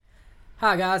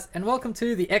Hi guys, and welcome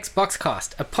to the Xbox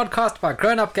Cast, a podcast by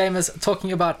grown-up gamers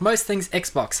talking about most things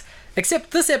Xbox. Except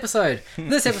this episode.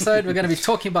 This episode we're going to be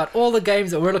talking about all the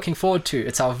games that we're looking forward to.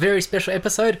 It's our very special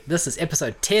episode. This is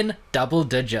episode 10, double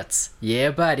digits. Yeah,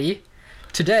 buddy.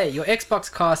 Today, your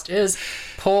Xbox Cast is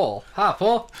Paul. Hi,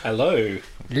 Paul. Hello.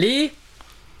 Lee.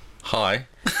 Hi.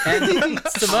 And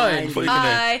Simone.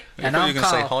 Hi. And I I'm thought you were going to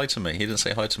say Carl. hi to me. He didn't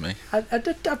say hi to me. I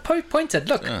pointed.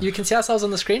 Look, Yeah. you can see ourselves on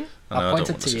the screen. No, I I don't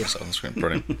pointed want to to see you. myself on the screen.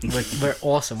 Brilliant. We're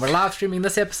awesome. We're live streaming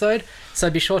this episode, so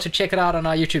be sure to check it out on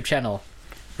our YouTube channel.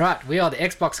 Right, we are the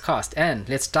Xbox Cast, and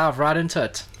let's dive right into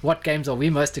it. What games are we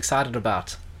most excited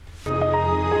about? Who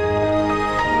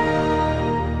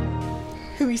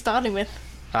are we starting with?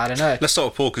 I don't know. Let's start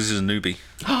with Paul because he's a newbie.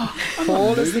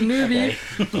 Paul is the newbie.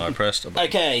 I pressed.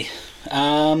 Okay.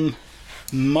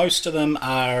 Most of them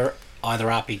are either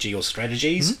RPG or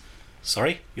strategies.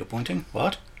 Sorry, you're pointing.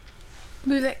 What?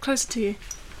 Move that closer to you.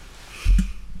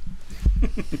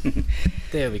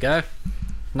 There we go.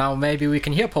 Now maybe we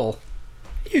can hear Paul.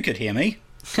 You could hear me.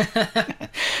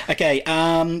 Okay,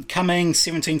 coming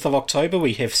 17th of October,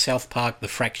 we have South Park The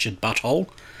Fractured Butthole.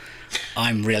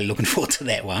 I'm really looking forward to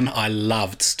that one. I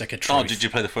loved Stick of Truth. Oh, did you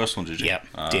play the first one, did you? Yep,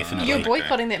 definitely. You're Okay.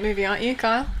 boycotting that movie, aren't you,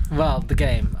 Kyle? Well, the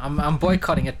game. I'm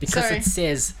boycotting it because Sorry. it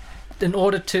says in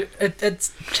order to... It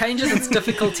changes its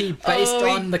difficulty based Oh,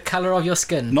 on the colour of your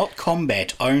skin. Not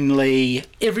combat, only...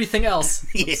 Everything else,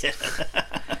 Yeah.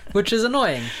 which is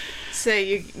annoying. So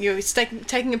you're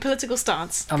taking a political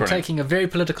stance. I'm Brilliant. taking a very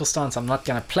political stance. I'm not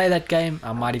going to play that game.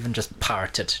 I might even just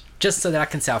pirate it. Just so that I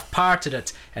can say I've pirated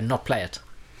it and not play it.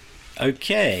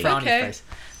 Okay. Frowny Okay. face.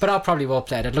 But I'll probably will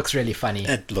play it. It looks really funny.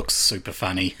 It looks super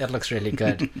funny. That looks really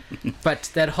good.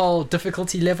 But that whole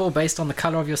difficulty level based on the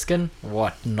color of your skin,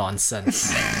 what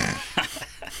nonsense.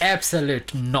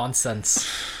 Absolute nonsense.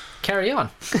 Carry on.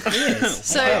 Yes.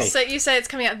 So Okay. so you say it's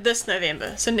coming out this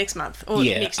November, so next month or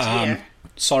Yeah, next year.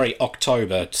 Sorry,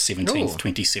 October 17th, Ooh.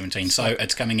 2017. So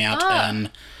it's coming out in...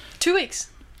 2 weeks.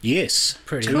 Yes,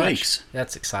 Pretty 2 much. weeks.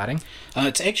 That's exciting.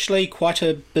 It's actually quite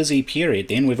a busy period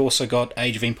then. We've also got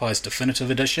Age of Empires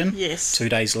Definitive Edition. Yes. 2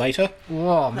 days later.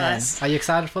 Whoa, man. Nice. Are you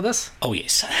excited for this? Oh,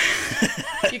 yes.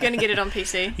 You're going to get it on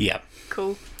PC. Yeah.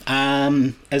 Cool.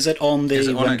 Is it on the Is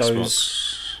it on Windows...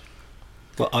 Xbox?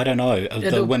 Well, I don't know. The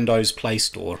It'll- Windows Play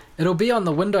Store. It'll be on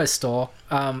the Windows Store.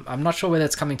 I'm not sure whether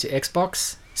it's coming to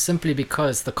Xbox, simply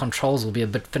because the controls will be a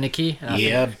bit finicky. And I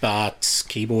Yeah, but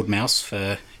keyboard mouse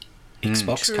for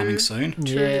Xbox True. coming soon. think-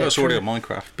 True. yeah, It's already true. a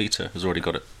Minecraft beta. Has already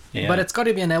got it. Yeah. But it's got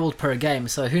to be enabled per game,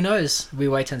 so who knows? We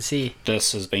wait and see.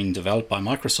 This has been developed by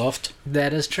Microsoft.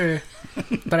 That is true.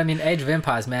 But I mean, Age of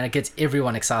Empires, man, it gets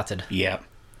everyone excited. Yeah.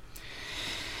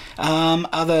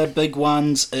 Other big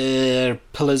ones are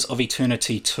Pillars of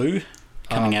Eternity 2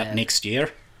 coming out man. next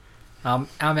year. I'm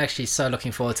actually so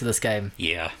looking forward to this game.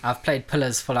 Yeah. I've played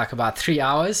Pillars for like about 3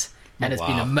 hours, and Oh, it's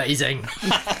been wow. amazing.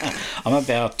 I'm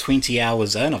about 20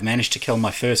 hours in. I've managed to kill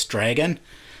my first dragon.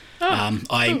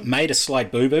 I made a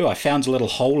slight boo-boo. I found a little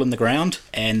hole in the ground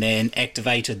and then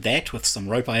activated that with some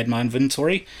rope I had in my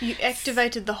inventory. You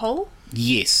activated the hole?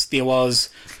 Yes, there was...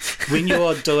 When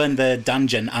you're doing the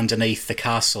dungeon underneath the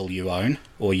castle you own,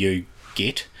 or you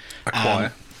get...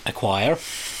 Acquire.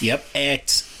 Yep.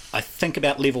 At, I think,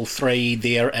 about level 3,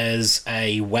 there is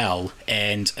a well,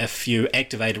 and if you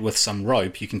activate it with some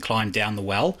rope, you can climb down the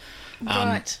well.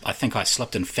 Right. I think I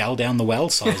slipped and fell down the well,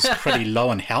 so I was pretty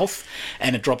low in health,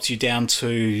 and it drops you down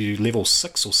to level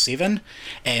 6 or 7,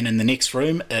 and in the next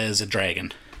room is a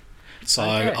dragon. So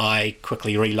Okay. I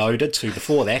quickly reloaded to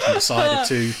before that and decided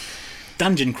to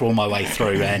dungeon crawl my way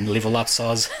through and level up so I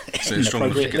was at So an you're strong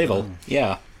enough to appropriate get level. them.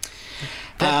 Yeah.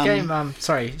 That game,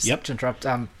 sorry Yep. to interrupt,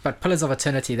 but Pillars of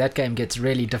Eternity, that game gets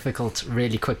really difficult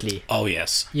really quickly. Oh,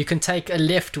 yes. You can take a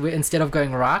left instead of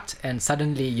going right, and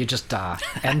suddenly you just die,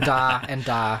 and die, and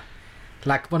die.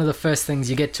 Like, one of the first things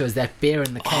you get to is that bear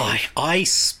in the cave. I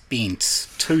spent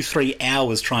 2-3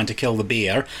 hours trying to kill the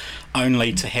bear,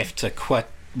 only to have to quit.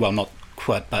 Well, not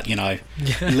quit, but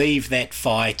leave that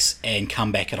fight and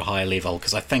come back at a higher level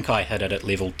because I think I hit it at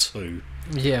level 2.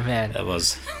 Yeah, man. It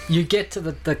was You get to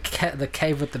the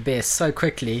cave with the bear so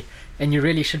quickly, and you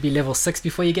really should be level 6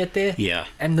 before you get there. yeah.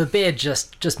 And the bear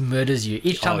just murders you.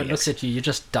 Each time Oh, it looks yes. at you, you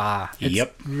just die. It's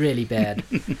Yep. really bad.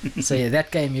 So yeah,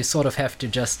 that game you sort of have to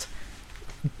just...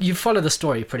 You follow the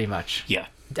story pretty much. Yeah.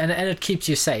 And it keeps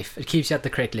you safe. It keeps you at the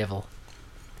correct level.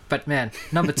 But man,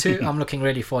 number 2, I'm looking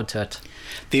really forward to it.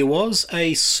 There was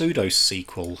a pseudo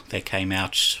sequel that came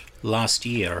out last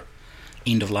year,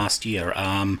 end of last year,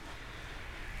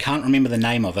 can't remember the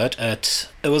name of it. It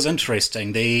was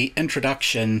interesting. The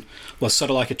introduction was sort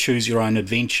of like a choose your own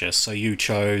adventure. So you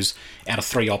chose out of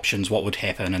 3 options what would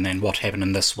happen, and then what happened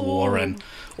in this war, and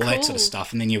all that sort of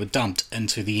stuff. And then you were dumped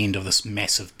into the end of this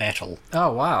massive battle.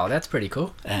 Oh wow, that's pretty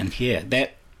cool. And yeah,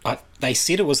 they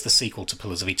said it was the sequel to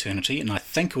Pillars of Eternity, and I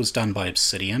think it was done by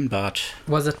Obsidian, but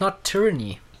Was it not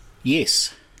Tyranny?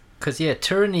 yes. Because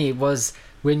Tyranny was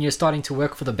when you're starting to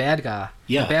work for the bad guy.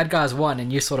 Yeah. The bad guy's won,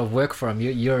 and you sort of work for him.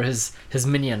 You're his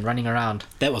minion running around.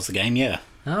 That was the game, yeah.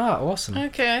 Oh, awesome.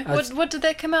 Okay. What did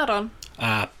that come out on?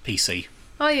 PC.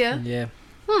 Oh yeah. Yeah.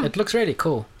 It looks really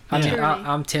cool. I mean, Tyranny.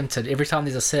 I'm tempted. Every time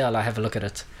there's a sale, I have a look at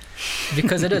it.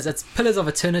 Because it's Pillars of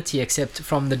Eternity, except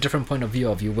from the different point of view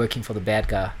of you working for the bad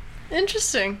guy.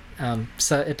 Interesting.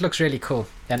 So it looks really cool.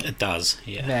 And It does,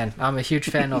 yeah. man, I'm a huge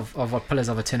fan of what Pillars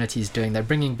of Eternity is doing. They're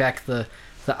bringing back the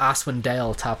Icewind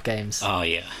Dale type games. Oh,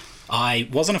 yeah. I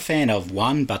wasn't a fan of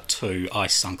 1, but 2, I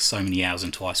sunk so many hours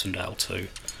into Icewind Dale 2.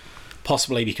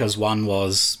 Possibly because 1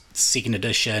 was 2nd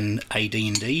edition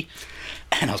AD&D,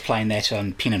 and I was playing that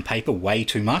on pen and paper way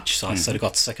too much, so I sort of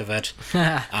got sick of it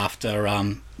after,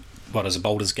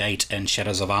 Baldur's Gate and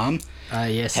Shadows of Arm.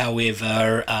 Yes.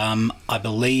 However, I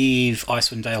believe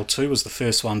Icewind Dale 2 was the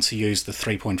first one to use the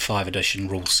 3.5 edition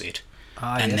rule set,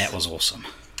 and yes. that was awesome.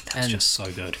 That was And- just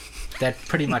so good. That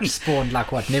pretty much spawned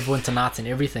Neverwinter Nights and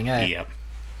everything, eh? Yep.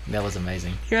 That was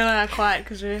amazing. You and I are quiet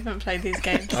because we haven't played these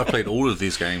games. I played all of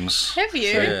these games. Have you?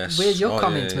 Yes. Where's your Oh,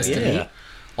 comment, Mr. Lee? Yeah.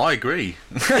 I agree.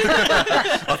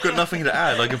 I've got nothing to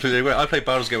add. I completely agree. I played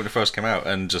Baldur's Gate when it first came out,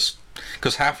 and just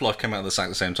because Half-Life came out at the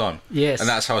exact same time. Yes. And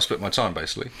that's how I split my time,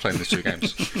 basically, playing these 2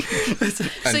 games.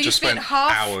 So you spent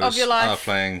half of your life-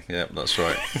 playing. Yeah, that's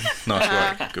right.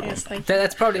 Nice work. Good one. Yes, thank you.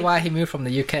 That's probably why he moved from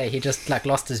the UK. He just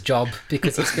lost his job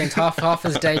because he spent half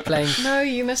his day playing. No,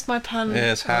 you missed my pun.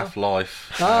 Yeah, it's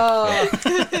Half-Life. Oh,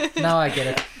 now I get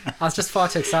it. I was just far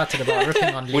too excited about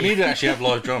ripping on Lee. We need to actually have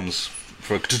live drums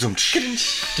for a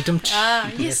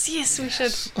Yes, we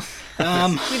should. We'd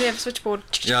have a switchboard.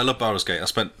 Yeah, I love Baldur's Gate. I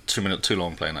spent 2 minutes too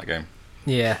long playing that game.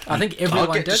 Yeah, I think I'd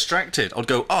everyone get did. distracted. I'd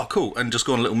go, oh, cool, and just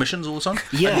go on little missions all the time.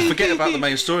 Yeah. And forget about the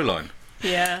main storyline.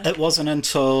 Yeah. It wasn't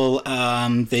until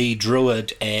the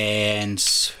druid and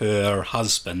her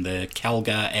husband, the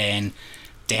Kalga and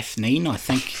Daphne, I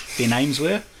think their names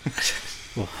were,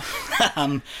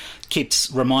 kept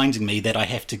reminding me that I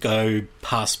have to go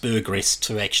past Burgress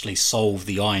to actually solve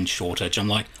the iron shortage. I'm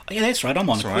like, oh yeah, that's right, I'm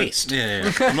on a Right. quest. Yeah.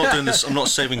 I'm not doing this. I'm not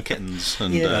saving kittens.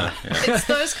 And Yeah. It's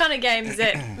those kind of games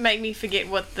that make me forget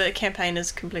what the campaign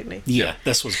is completely. Yeah,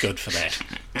 this was good for that.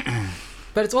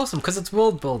 But it's awesome because it's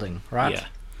world building, right? Yeah.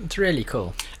 It's really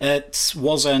cool. It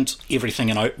wasn't everything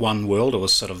in one world, it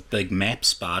was sort of big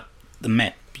maps, but the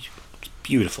map,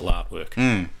 beautiful artwork.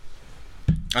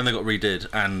 And they got redid,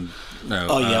 and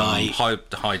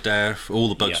high def. All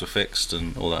the bugs Yeah. were fixed,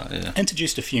 and all that. Yeah.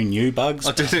 Introduced a few new bugs.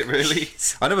 I did it really.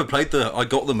 I never played I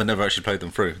got them and never actually played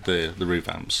them through the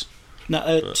revamps. No,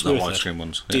 it's The worth live it. stream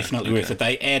ones. Yeah, Definitely worth it.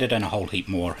 They added in a whole heap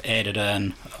more. Added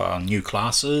in new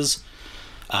classes,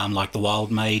 like the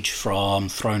Wild Mage from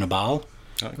Throne of Baal.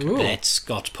 Okay. Ooh. That's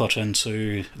got put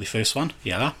into the first one.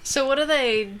 Yeah, So what are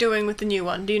they doing with the new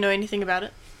one? Do you know anything about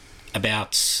it?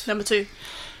 about Number 2.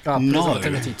 Oh, Pillars No. of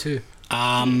Eternity too.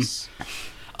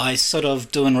 I sort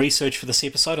of doing research for this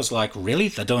episode. I was like, really?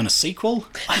 They're doing a sequel?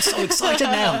 I'm so excited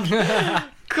now.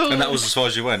 Cool. And that was as far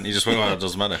as you went. You just went, oh, it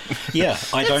doesn't matter. Yeah,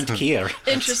 I don't care.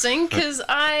 Interesting, because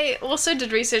I also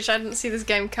did research. I didn't see this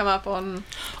game come up on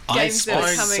games that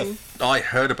are coming. I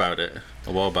heard about it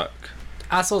a while back.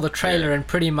 I saw the trailer and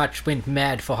pretty much went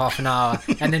mad for half an hour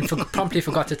and then promptly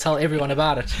forgot to tell everyone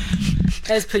about it.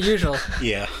 As per usual.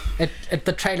 Yeah.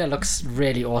 The trailer looks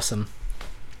really awesome.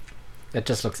 It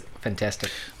just looks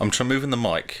fantastic. I'm moving the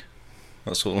mic.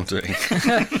 That's what I'm doing.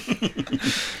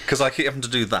 Because I keep having to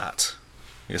do that.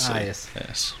 You see?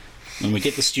 Yes. When we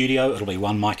get the studio, it'll be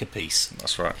one mic apiece.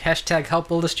 That's right. Hashtag help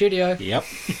build a studio. Yep.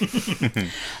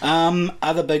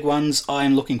 Other big ones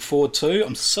I'm looking forward to.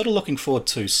 I'm sort of looking forward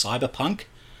to Cyberpunk.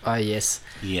 Oh yes.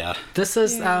 Yeah. This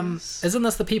is Yes. isn't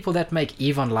this the people that make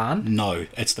EVE Online? No,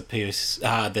 it's the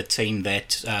team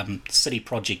that City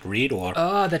Project Red or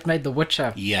Oh, that made The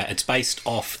Witcher. yeah, it's based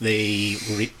off the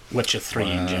Witcher 3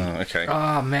 engine. Okay.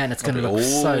 Oh man, it's gonna That'd look be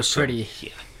so awesome. pretty.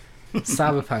 Yeah.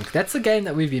 Cyberpunk. That's a game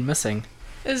that we've been missing.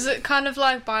 Is it kind of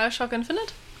like Bioshock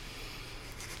Infinite?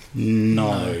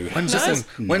 No. When's No? this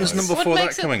one? When's No. number What 4 that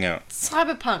makes it- coming out?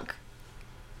 Cyberpunk.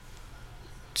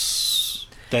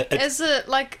 Is it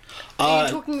like, are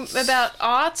you talking about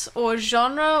art or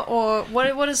genre, or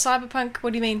what is cyberpunk?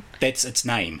 What do you mean? That's its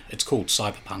name. It's called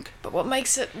cyberpunk. But what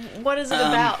makes it, what is it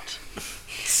about?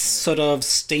 Sort of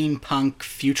steampunk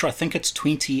future. I think it's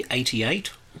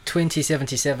 2088,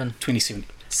 2077. 2070.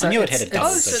 So I knew it had a double Oh,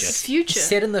 so digit. it's the future.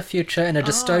 Set in the future in a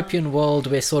dystopian world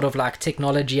where sort of like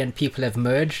technology and people have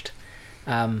merged.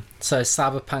 So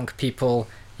cyberpunk people,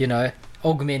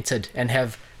 augmented and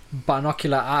have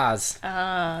binocular eyes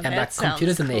and that like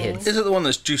computers in sounds their cool. heads. Is it the one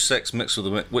that's Deus Ex mixed with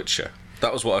the Witcher?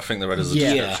 That was what I think they read as a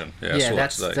Yeah. description. Yeah, I saw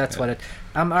that's that today. what it.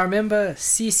 I remember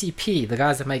CCP, the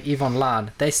guys that make EVE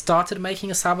Online. They started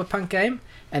making a cyberpunk game,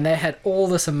 and they had all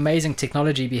this amazing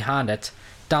technology behind it,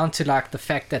 down to like the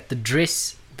fact that the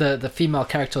dress the female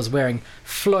character was wearing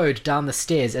flowed down the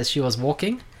stairs as she was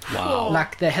walking. Wow.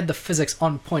 Like they had the physics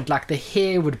on point. Like the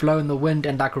hair would blow in the wind,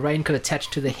 and like rain could attach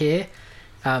to the hair,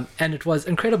 and it was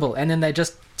incredible. And then they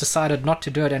just decided not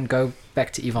to do it and go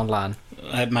back to EVE Online.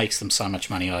 It makes them so much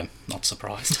money, I'm not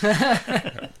surprised.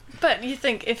 But you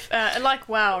think if, like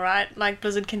WoW, right? Like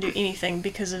Blizzard can do anything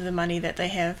because of the money that they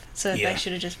have. So Yeah. they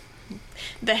should have just.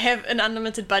 They have an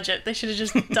unlimited budget. They should have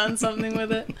just done something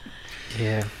with it.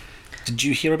 Yeah. Did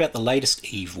you hear about the latest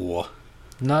EVE war?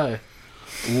 No.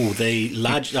 Ooh, the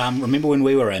large. Remember when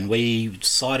we were in? We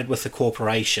sided with the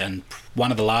corporation,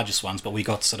 one of the largest ones, but we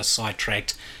got sort of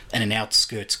sidetracked in an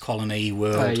outskirts colony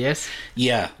world. Oh yes.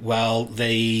 Yeah, well,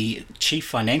 the chief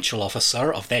financial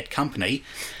officer of that company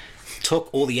took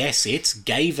all the assets,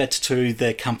 gave it to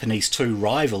the company's two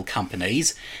rival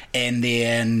companies, and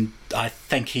then I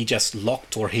think he just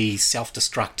locked or he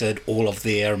self-destructed all of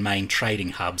their main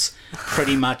trading hubs.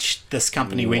 Pretty much this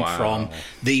company went Wow. from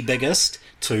the biggest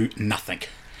to nothing.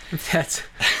 That's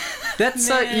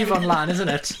so Man. EVE Online, isn't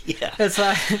it? Yeah. It's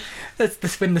like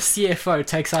that's when the CFO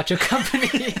takes out your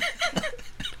company.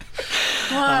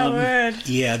 My word.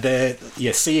 Yeah, the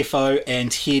CFO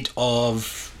and head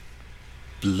of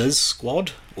Blizz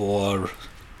Squad, or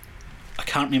I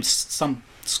can't remember, some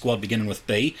squad beginning with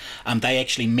B. They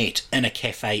actually met in a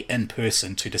cafe in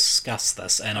person to discuss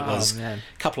this, and it Oh, was man.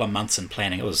 a couple of months in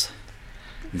planning. It was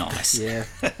nice. Yeah.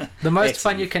 The most That's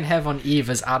fun you can have on EVE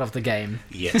is out of the game.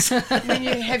 Yes. When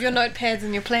you have your notepads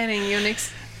and you're planning your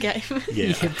next game.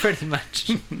 Yeah. Yeah, pretty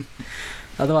much.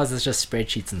 Otherwise, it's just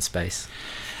spreadsheets in space.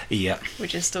 Yeah.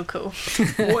 Which is still cool.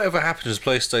 Whatever happened is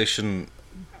PlayStation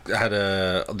had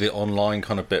the online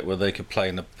kind of bit where they could play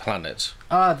in the planet.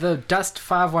 Ah, the Dust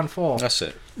 514. That's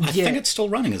it. I think it's still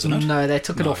running, isn't it? No, they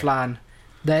took it No. offline.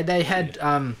 They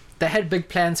had big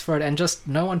plans for it, and just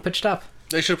no one pitched up.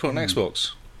 They should have put it on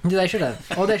Xbox. They should have,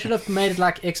 or they should have made it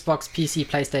like Xbox, PC,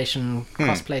 PlayStation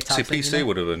crossplay type See, thing. PC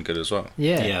would have been good as well.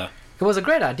 Yeah. Yeah. It was a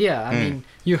great idea. I mean,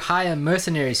 you hire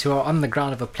mercenaries who are on the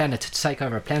ground of a planet to take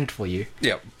over a planet for you.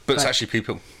 Yeah, but it's But- actually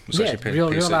people. It's Yeah, actually real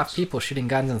PCs. life people shooting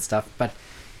guns and stuff. But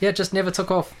yeah, it just never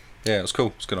took off. Yeah, it was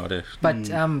cool. It's a good idea. But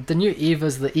the new Eve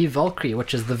is the Eve Valkyrie,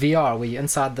 which is the VR where you're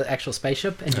inside the actual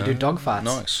spaceship and you do dogfights.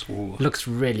 Nice. Ooh. Looks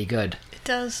really good. It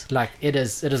does. Like it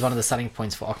is one of the selling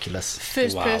points for Oculus.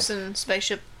 First Wow. person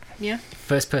spaceship. Yeah.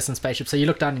 First person spaceship. So you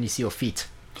look down and you see your feet.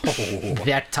 Oh,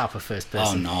 That type of first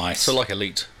person. nice. So like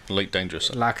Elite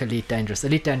Dangerous. Like Elite Dangerous.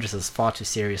 Elite Dangerous is far too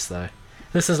serious though.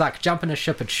 This is like jump in a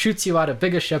ship, it shoots you out a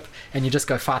bigger ship, and you just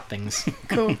go fight things.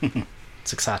 Cool.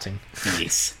 It's exciting.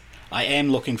 Yes. I am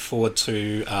looking forward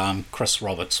to Chris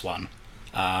Roberts' one,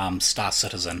 Star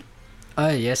Citizen. Oh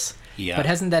yes. Yeah. But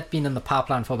hasn't that been in the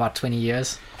pipeline for about 20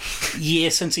 years? Yeah,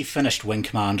 since he finished Wing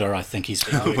Commander, I think he's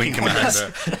been working Wing on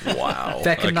it. Commander. Wow.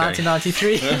 Back in Okay.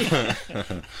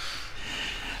 1993.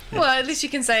 Well, at least you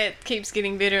can say it keeps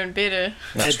getting better and better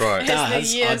That's It right. does.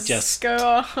 as the years I just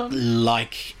go on.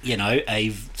 like,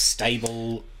 a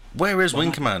stable. Where is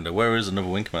Wing Commander? Where is another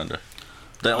Wing Commander?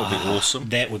 That would be awesome.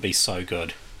 That would be so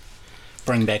good.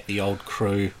 Bring back the old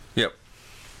crew. Yep.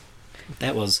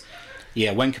 That was,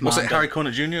 Wing Commander. Was it Harry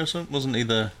Connick Jr. or something? Wasn't he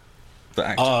the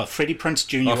actor? Oh, Freddie Prinze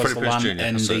Jr. was Freddie the Prinze one Jr., in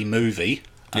that's the it. movie.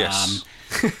 Yes.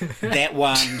 That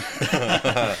one.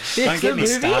 Don't get me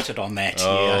started on that. Yeah.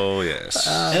 Oh, yes.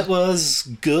 It was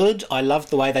good. I loved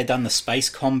the way they done the space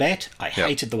combat. I Yep.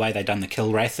 hated the way they done the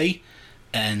Kilrathi,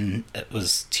 and it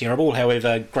was terrible.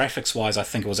 However, graphics-wise, I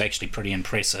think it was actually pretty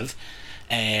impressive.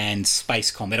 And space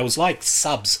combat, it was like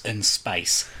subs in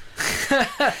space.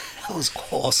 It was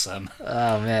awesome.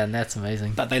 Oh man, that's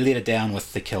amazing. But they let it down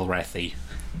with the Kilrathi.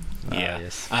 Yeah.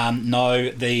 yes. No,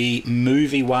 the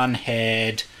movie one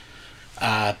had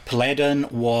Paladin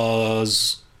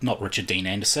was not Richard Dean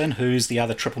Anderson. Who's the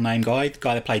other triple name guy? The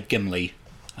guy that played Gimli.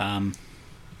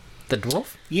 The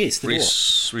dwarf? Yes, the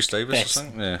dwarf. Rhys Davis or That's-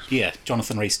 something? Yeah. Yeah,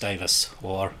 Jonathan Rhys Davis,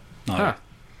 or no, Huh.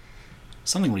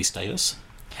 something Rhys Davis.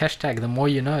 Hashtag the more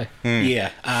you know.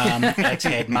 Yeah, it's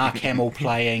had Mark Hamill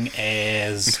playing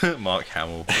as... Mark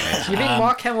Hamill. You think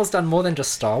Mark Hamill's done more than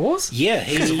just Star Wars? Yeah,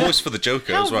 He's a he, voice for the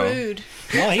Joker How as well. rude.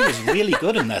 well, he was really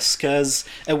good in this, because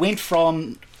it went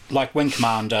from, like, Wing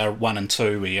Commander 1 and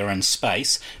 2, where you're in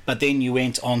space, but then you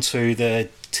went onto the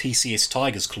TCS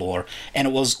Tiger's Claw, and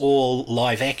it was all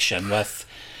live action with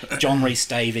John Rhys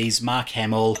Davies, Mark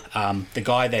Hamill, the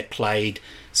guy that played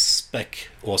Spick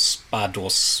or Spud or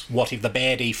whatever, the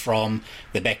baddie from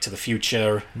the Back to the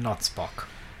Future. Not Spock.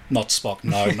 Not Spock,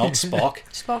 no, not Spock.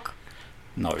 Spock.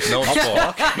 No, Not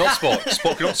Spock. Not Spock.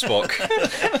 Spock, not Spock.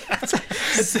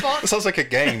 Spock. It sounds like a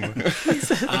game.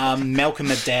 Malcolm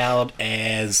McDowell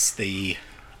as the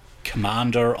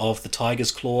commander of the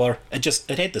Tiger's Claw. It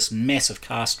had this massive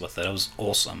cast with it. It was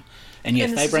awesome. And yeah,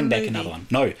 And if this they is bring a back movie? another one.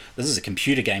 No, this is a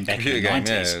computer game back Computer in the game,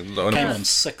 90s. yeah. Came on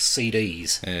 6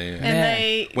 CDs. Yeah. And Yeah.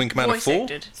 they Wing Commander voice 4?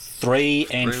 acted. 3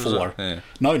 and 3 was 4. it? Yeah.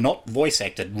 No, not voice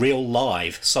acted, real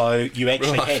live. So you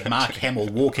actually Real live had Mark Hamill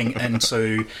walking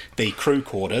into the crew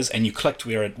quarters, and you clicked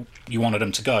where you wanted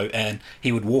him to go, and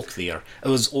he would walk there. It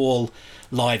was all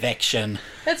live action.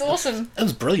 That's awesome. It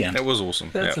was brilliant. It was awesome.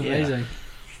 That's yeah. amazing.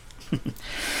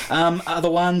 Other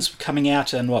ones coming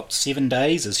out in, 7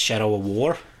 days is Shadow of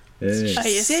War. Oh,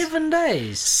 yes. 7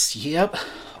 days. Yep.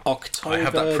 October I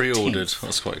have that pre-ordered. 10th.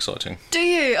 That's quite exciting. Do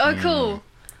you? Oh, cool.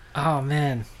 Oh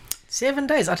man, 7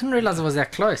 days. I didn't realize it was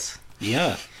that close.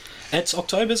 Yeah.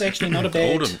 October's actually not a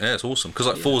bad... Awesome. Yeah, it's awesome. Because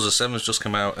like Forza 7's just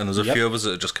come out, and there's a Yep. few others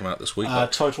that have just come out this week.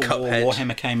 like Total War Cuphead,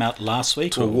 Warhammer came out last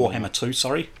week, Total or War. Warhammer 2,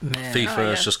 sorry. Man. FIFA Oh, yeah.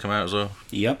 has just come out as well.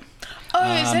 Yep.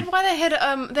 Oh, is that why they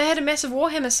had a massive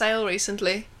Warhammer sale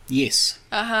recently? Yes.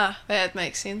 Aha, that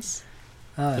makes sense.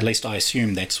 At least I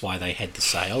assume that's why they had the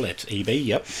sale at EB,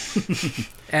 yep.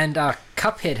 And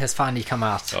Cuphead has finally come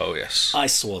out Oh yes. I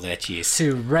saw that, yes.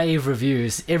 to rave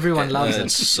reviews. Everyone loves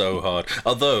It's it. so hard.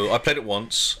 Although I played it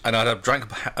once, and I'd have drank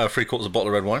 3/4 of a bottle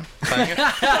of red wine playing it.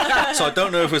 So I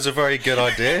don't know if it was a very good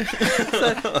idea.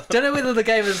 Don't know whether the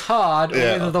game is hard or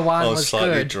whether the wine I was was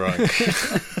slightly good. drunk.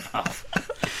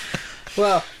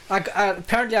 Well,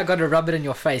 apparently I got to rub it in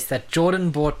your face that Jordan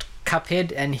bought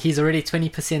Cuphead and he's already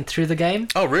 20% through the game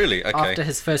Oh really? Okay. after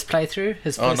his first playthrough.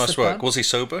 His Oh, first nice sit work. down. Was he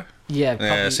sober? Yeah, probably,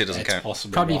 Yeah, see, it doesn't That's count.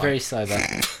 possibly probably why. very sober.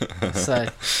 So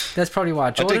that's probably why.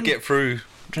 I Jordan, did get through,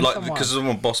 drink like, some wine. because there's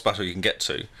one boss battle you can get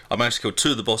to. I managed to kill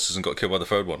 2 of the bosses and got killed by the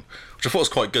 3rd one, which I thought was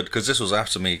quite good because this was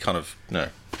after me kind of,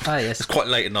 Oh yes, it's quite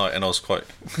late at night and I was quite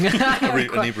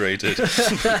inebriated.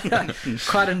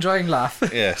 quite enjoying life.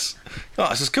 Yes. Oh,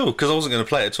 this is cool because I wasn't going to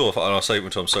play it at all. I thought I'll save it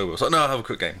until I'm sober. I was like, no, I'll have a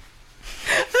quick game.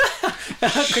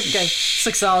 Quick game.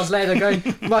 6 hours later, going,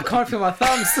 I can't feel my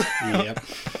thumbs. Yep.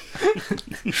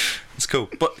 It's cool.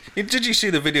 But did you see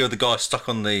the video of the guy stuck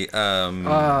on the Oh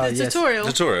The yes, tutorial.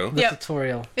 tutorial? the Yep.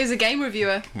 tutorial. He's a game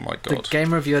reviewer. Oh my The god.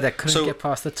 game reviewer that couldn't So, get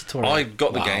past the tutorial. I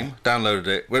got the Wow. game, downloaded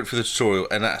it, went through the tutorial,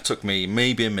 and that took me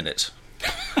maybe a minute.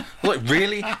 Like,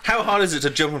 really? How hard is it to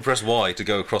jump and press Y to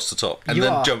go across the top? And You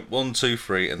then are. jump 1, 2,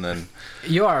 3, and then.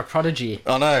 You are a prodigy.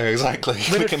 I know, exactly.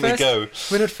 When Look at me go.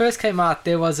 When it first came out,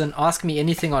 there was an Ask Me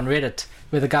Anything on Reddit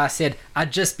where the guy said, I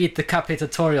just beat the Cuphead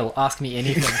tutorial, ask me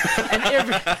anything.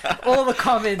 And all the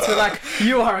comments were like,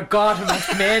 you are a god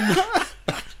amongst men.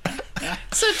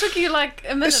 So it took you like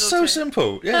a minute It's or so two.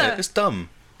 simple. Yeah, Huh. it's dumb.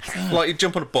 Like, you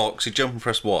jump on a box, you jump and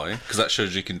press Y, because that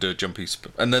shows you can do a jumpy.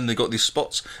 And then they got these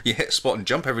spots. You hit spot and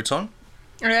jump every time.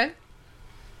 Okay.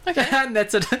 Okay. And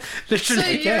that's it. So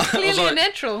Literally. you're I clearly was a like-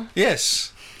 natural.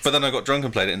 Yes. But then I got drunk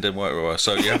and played it and didn't work very well,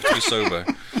 so you have to be sober.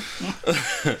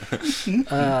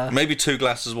 Maybe 2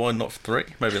 glasses of wine, not 3.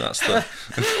 Maybe that's the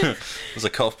there's a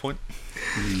cut-off point.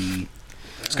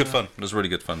 It's good fun. It was really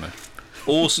good fun though.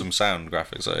 Awesome sound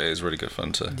graphics. It is really good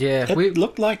fun to. Yeah, It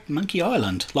looked like Monkey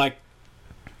Island. Like,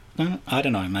 I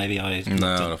don't know, maybe I...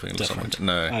 No, I don't think it looks different. like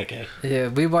no. Okay. yeah,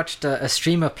 we watched a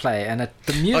streamer play, and the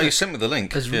Oh, you music sent me the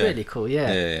link. is Yeah. really cool.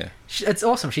 Yeah. Yeah. It's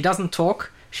awesome. She doesn't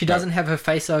talk. She doesn't have her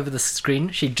face over the screen.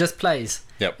 She just plays.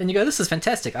 Yep. And you go, this is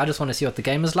fantastic. I just want to see what the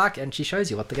game is like, and she shows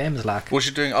you what the game is like. What's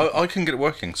she doing? I couldn't get it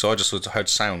working, so I just heard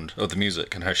sound of the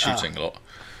music and her shooting a lot.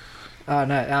 Oh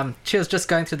no, she was just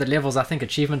going through the levels. I think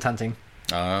achievement hunting,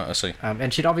 I see.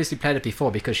 and she'd obviously played it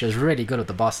before because she was really good at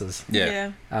the bosses.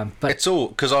 Yeah. But It's all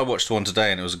because I watched one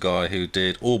today and it was a guy who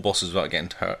did all bosses without getting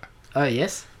hurt. oh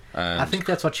yes, And I think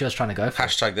that's what she was trying to go for.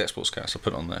 hashtag the Xbox Cast. I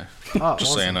put it on there Oh,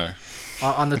 just so you awesome. know.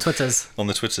 On the Twitters. On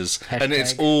the Twitters, and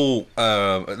it's Hashtag.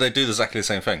 all they do exactly the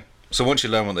same thing. So once you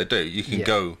learn what they do, you can Yeah.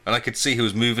 go. And I could see he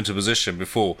was moving to position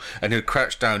before, and he would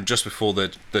crouch down just before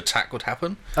the attack would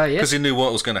happen. Oh yes, Because he knew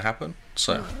what was going to happen.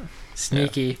 So,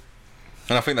 sneaky.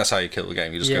 and I think that's how you kill the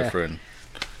game. You just Yeah. go through and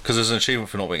because there's an achievement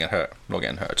for not getting hurt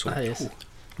at all. Oh yes.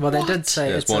 Well, they What? did say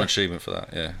There's it's one a, achievement for that.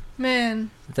 Yeah. Man.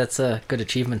 that's a good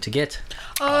achievement to get.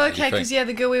 Oh, you okay. think? Because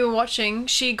the girl we were watching,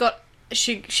 she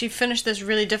finished this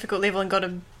really difficult level and got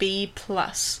a B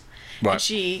plus. Right. And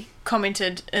she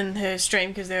commented in her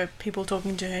stream because there were people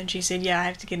talking to her, and she said, "Yeah, I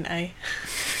have to get an A."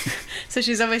 So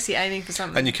she's obviously aiming for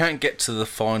something. And you can't get to the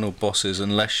final bosses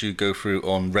unless you go through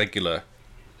on regular.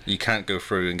 You can't go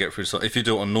through and get through. If you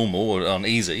do it on normal or on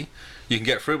easy, you can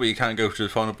get through, but you can't go to the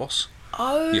final boss.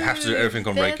 Oh, You have to do everything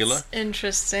on that's regular.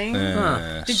 Interesting.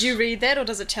 Yes. Did you read that, or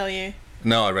does it tell you?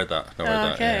 No, I read that. I read Oh,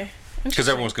 that. okay. Because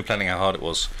everyone was complaining how hard it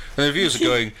was, and the reviews are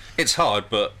going, "It's hard,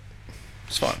 but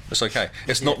it's fine. It's okay.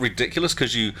 It's not ridiculous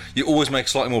because you always make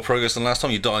slightly more progress than last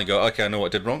time. You die and go, okay, I know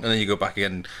what I did wrong, and then you go back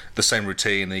again, the same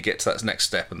routine, and then you get to that next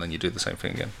step, and then you do the same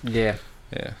thing again. Yeah.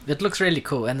 Yeah, It looks really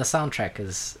cool, and the soundtrack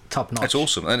is top notch. it's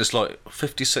awesome, and it's like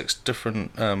 56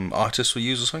 different artists were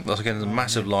used or something. That's again a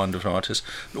massive line of different artists,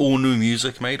 all new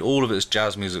music made. All of it is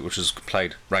jazz music, which is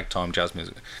played ragtime jazz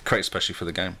music, created especially for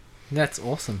the game. That's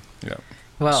awesome. Yeah.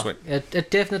 Well, Sweet.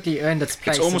 it definitely earned its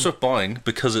place. It's almost worth buying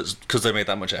because they made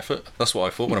that much effort. That's what I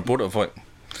thought when I bought it. I thought,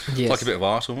 yes. like a bit of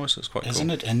art almost. It's quite Isn't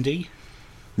cool. it indie?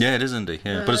 Yeah, it is indie.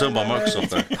 Yeah, but it's owned by Microsoft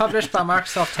though. Published by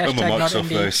Microsoft. Owned by Hashtag not Microsoft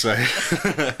though,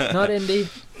 indie. so Not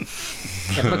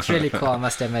indie. It looks really cool, I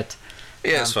must admit.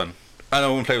 yeah, it's fun. And I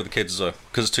want to play with the kids as well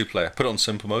because it's 2-player. Put it on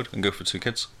simple mode and go for 2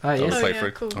 kids. Oh, So yes. I'll Oh, play yeah,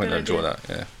 through. cool. I think Good they'll enjoy idea.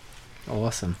 that. Yeah.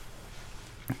 Awesome.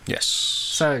 Yes.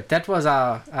 So that was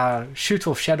our shoot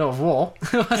off Shadow of War,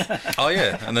 Oh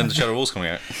yeah, and then the Shadow War's coming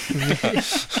out.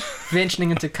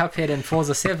 venturing into Cuphead and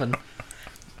Forza 7.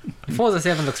 Forza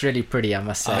 7 looks really pretty, I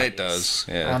must say. It does.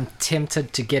 Yeah. I'm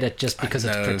tempted to get it just because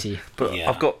it's know, pretty. But Yeah.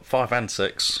 I've got 5 and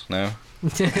 6 now.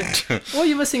 Oh,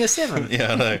 you're missing a 7.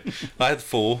 Yeah, I know. I had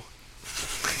 4.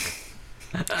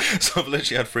 So I've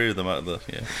literally had 3 of them out of the.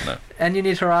 Yeah. No. And you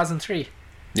need Horizon 3.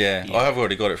 Yeah, Yeah. I have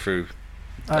already got it through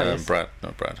Oh, yes. Brad.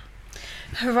 Not Brad.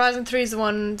 Horizon 3 is the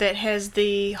one that has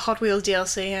the Hot Wheels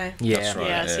DLC, eh? Yeah, That's right.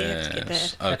 Yeah, so you have to get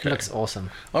yes. that Okay. looks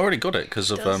awesome. I already got it because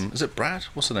of does. is it Brad?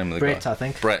 What's the name of the Brett, guy? I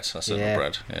think. Brett. That's it. Yeah.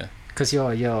 Brad. Yeah. Because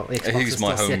your Xbox He's is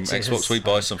my still home set to Xbox. his We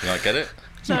buy home. something, I get it.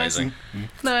 It's Nice. amazing.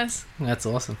 Nice. That's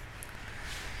awesome.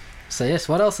 So yes,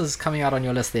 what else is coming out on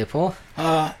your list there, Paul?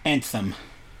 Anthem.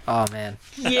 Oh man,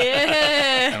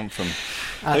 Yeah. Anthem.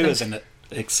 I Who think, isn't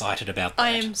excited about that? I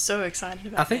am so excited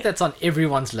about I think that. that's on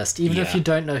everyone's list, even if Yeah. you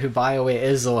don't know who BioWare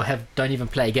is or don't even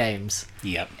play games.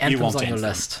 Yep. You Anthem's want on your Anthem.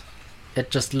 list.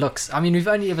 It just looks. I mean, we've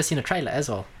only ever seen a trailer as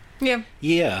well, Yeah.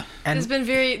 Yeah. and There's been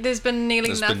nearly There's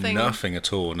nothing. been nothing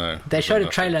at all. No. they There's showed been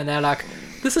a trailer and they're like,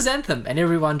 "This is Anthem," and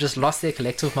everyone just lost their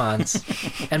collective minds,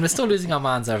 and we're still losing our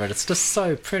minds over it. It's just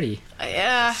so pretty.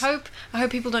 I hope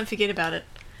people don't forget about it,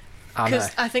 I know.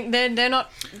 because I think they're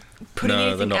not putting No, they're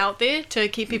anything not. out there to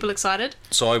keep people excited.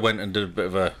 So I went and did a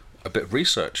bit of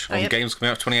research Oh, on yep. games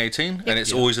coming out 2018, and it's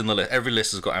Yep. always in the list. Every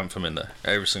list has got Anthem in there.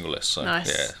 Every single list. So Nice.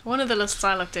 yeah, One of the lists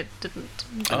I looked at didn't,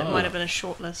 but it Oh. might have been a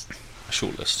short list.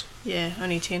 short list. Yeah,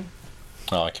 only 10.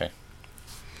 Oh, okay.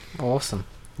 Awesome.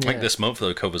 I think Yeah. this month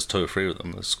though covers 2 or 3 of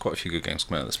them. There's quite a few good games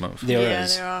coming out this month. There Yeah,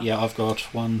 is. there are. Yeah, I've got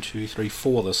 1, 2, 3,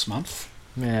 4 this month.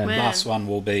 Man. Man. Last one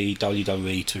will be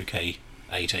WWE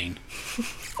 2K18.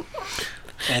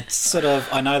 It's sort of,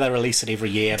 I know they release it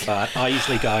every year, but I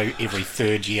usually go every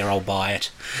 3rd year I'll buy it.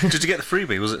 Did you get the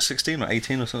freebie? Was it 16 or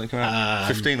 18 or something coming out?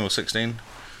 15 or 16?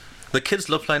 The kids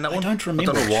love playing that I one. don't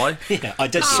remember. I don't know why. Yeah, I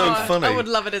did. so see that. funny. I would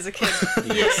love it as a kid.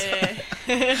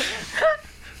 Yeah.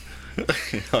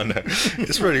 I know.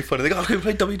 It's really funny. They go, I can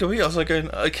play WWE. I was like going,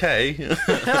 okay.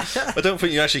 I don't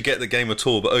think you actually get the game at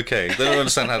all, but okay. They don't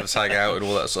understand how to tag out and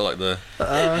all that, so like the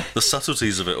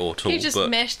subtleties of it all at all. You just but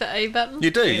mash the A button.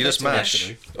 you do, Yeah, you just that's what I have mash. to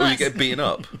do. Or you Nice. get beaten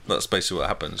up. That's basically what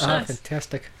happens. Ah, Nice.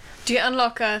 fantastic. Do you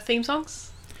unlock theme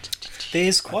songs?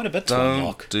 There's quite a bit to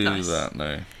unlock. Don't do Nice. that,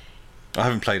 no. I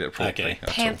haven't played it properly. Okay. at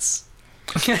all. Pants.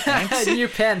 New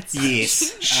pants.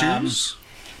 Yes. Shoes?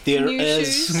 There New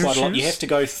is shoes? quite a lot. New You have to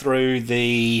go through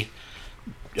the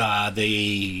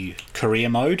career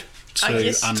mode to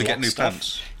yes. unlock To get new stuff.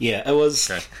 pants. Yeah, it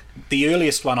was Okay. the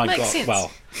earliest one I Makes got. sense.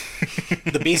 Well,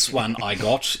 the best one I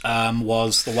got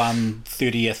was the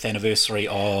 30th anniversary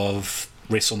of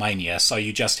WrestleMania. So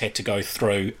you just had to go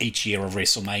through each year of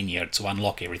WrestleMania to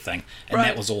unlock everything, and Right.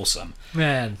 that was awesome.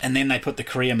 Man. And then they put the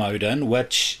career mode in,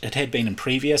 which it had been in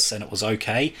previous, and it was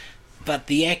okay. But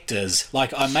the actors,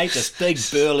 like I made this big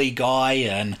burly guy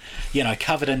and,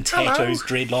 covered in tattoos,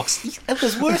 dreadlocks. It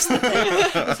was worse than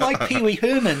that. It was like Pee Wee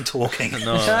Herman talking.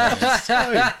 No.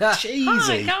 So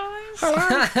cheesy. Hi guys.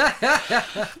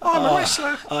 I'm a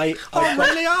wrestler. I I'm got,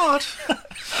 really hard.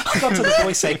 I got to the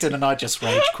voice acting and I just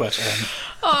rage quit. And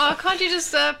Oh, can't you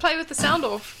just play with the sound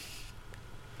off?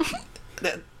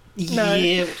 No.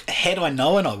 Yeah, had I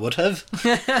known, I would have.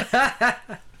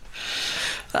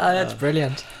 That's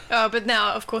brilliant. Oh, but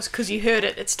now, of course, because you heard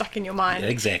it, it's stuck in your mind. Yeah,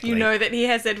 exactly. You know that he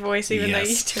has that voice, even though you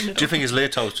Yes. turned it Do you off. think his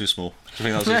leotard was too small? Do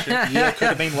you think that was the issue? Yeah, it could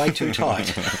have been way too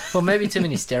tight. Or maybe too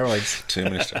many steroids. Too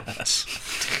many steroids.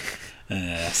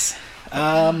 Yes.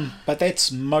 But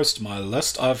that's most of my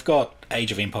list. I've got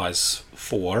Age of Empires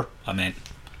 4. I mean,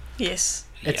 Yes.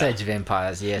 It's yeah, Age of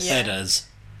Empires, yes. Yeah. it is.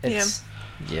 It's,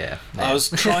 yeah. I was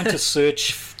trying to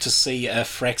search to see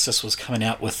if Firaxis was coming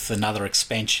out with another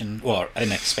expansion, or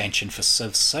an expansion for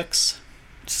Civ 6.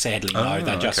 Sadly, no. Oh,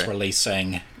 They're just okay.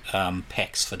 releasing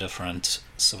packs for different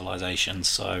civilizations.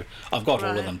 So I've got all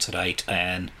of Right. them to date,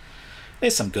 and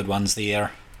there's some good ones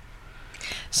there.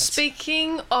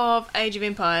 Speaking of Age of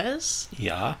Empires,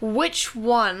 Yeah. which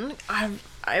one,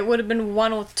 it would have been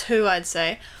one or two, I'd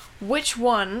say, which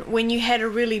one, when you had a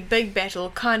really big battle,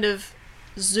 kind of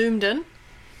zoomed in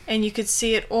and you could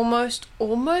see it almost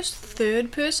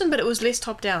third person, but it was less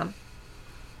top down?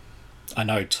 I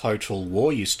know Total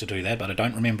War used to do that, but I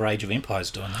don't remember Age of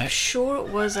Empires doing I'm that. sure it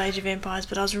was Age of Empires,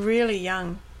 but I was really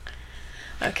young.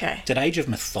 Okay. Did Age of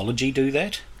Mythology do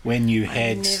that? When you I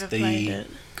had never played the it.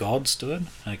 gods do it?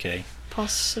 Okay.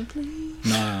 Possibly.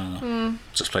 No.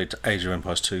 Just played Age of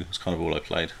Empires 2. That's kind of all I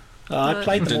played. I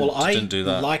played them Didn't- all. I didn't do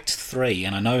that. liked 3,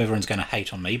 and I know everyone's going to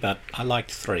hate on me, but I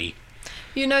liked 3.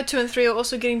 You know 2 and 3 are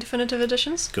also getting definitive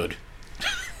editions? Good.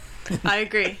 I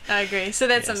agree. So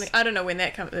that's Yes. something, I don't know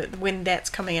when that's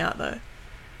coming out though.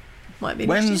 Might be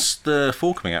next year. When's the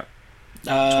 4 coming out? It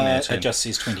 2018. just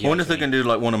says 2018. I wonder if they're going to do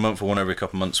like one a month or one every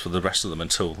couple of months for the rest of them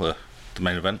until the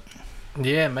main event.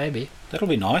 Yeah, maybe. That'll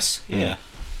be nice. Yeah.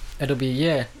 It'll be,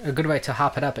 a good way to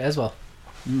hype it up as well.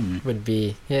 Would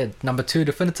be, number 2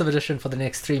 definitive edition for the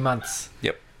next 3 months.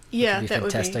 Yep. Yeah, be that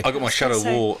would fantastic. be. I got my Shadow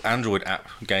War Android app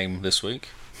game this week,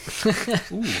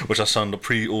 which I signed up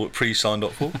pre-signed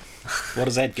up for. What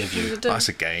does that give you? That's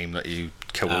a game that you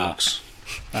kill orcs.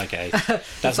 Okay.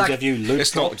 Doesn't like- give you loot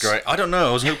It's not drops? great. I don't know.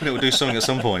 I was hoping it would do something at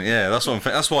some point. Yeah, that's what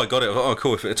that's why I got it. I thought, oh,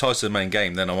 cool. If it ties to the main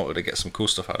game, then I might be able to get some cool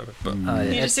stuff out of it. But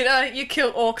You just said, you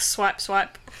kill orcs, swipe.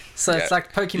 So it's yeah.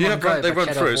 like Pokemon Yeah, Go. they but run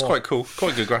Shadow through. It's War. quite cool.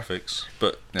 Quite good graphics.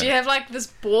 But Do you have like this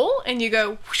ball and you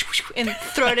go whoosh, whoosh, and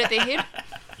throw it at their head?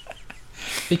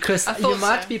 Because I you thought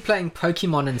might so. be playing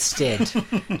Pokemon instead.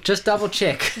 Just double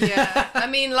check. Yeah, I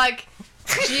mean like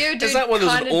Geodude is that why there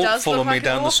was an kinda orc does following look me like an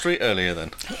down the orc. street earlier?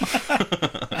 Then.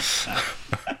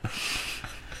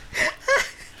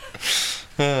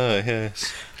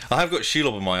 Yes. I have got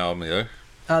Shelob in my army though.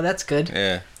 Oh, that's good.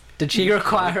 Yeah. Did she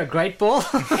require a great ball?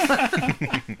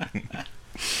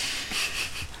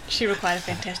 She required a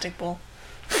fantastic ball.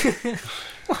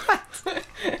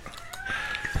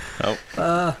 Oh.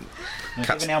 We're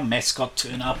Cats. giving our mascot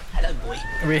turn up. Hello, boy.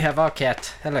 We have our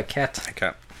cat. Hello, cat.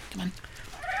 Cat. Come on.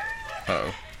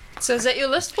 Oh. So is that your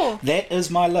list, Paul? That is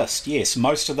my list, yes.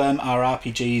 Most of them are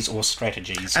RPGs or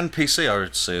strategies. And PC, I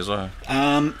would say as well.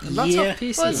 Lots yeah. of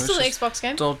PC. Well, it's still an It's Xbox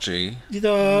game. Dodgy. You've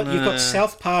got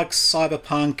South Park,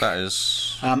 Cyberpunk, That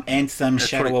is. Anthem, It's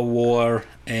Shadow pretty- of War,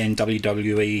 and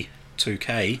WWE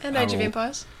 2K. And Age of are all-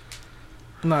 Empires.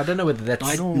 No, I don't know whether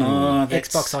that's No, that's...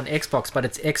 Xbox on Xbox, but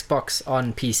it's Xbox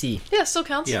on PC. Yeah, still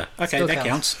counts. Yeah, okay, Still that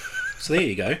counts. So there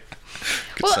you go. Good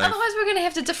Well, save. otherwise we're going to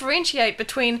have to differentiate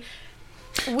between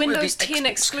Windows 10 Xbox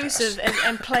exclusive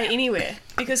and Play Anywhere,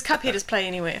 because Cuphead is Play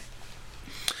Anywhere.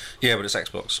 Yeah, but it's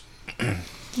Xbox.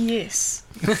 Yes.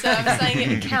 So I'm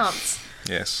saying it counts.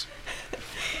 Yes.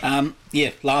 Yeah,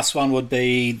 last one would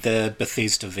be the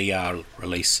Bethesda VR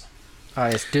release. Oh,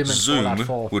 yes, Doom and Fallout Zoom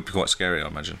 4. would be quite scary, I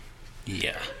imagine.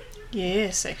 Yeah.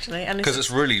 Yes, actually. Because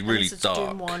it's really, really unless it's dark.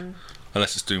 Doom 1.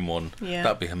 Unless it's Doom 1. Yeah.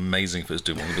 That'd be amazing if it was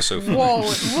Doom 1. It'd be so fun. Whoa,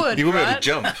 it would, You wouldn't right?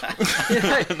 be able to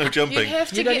jump. No You'd jumping. have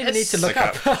to You don't get even need to look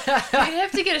Like up. You'd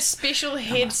have to get a special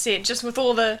headset just with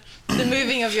all the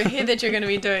moving of your head that you're going to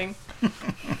be doing.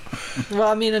 Well,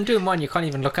 I mean, in Doom 1, you can't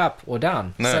even look up or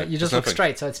down. No, so you just there's look nothing.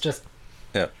 straight, so it's just...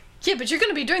 Yeah. Yeah, but you're going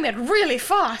to be doing that really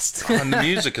fast. And the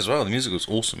music as well. The music was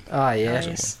awesome. Oh, yeah.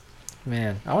 Nice.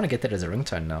 Man, I want to get that as a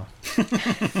ringtone now.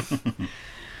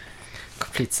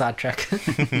 Complete sidetrack.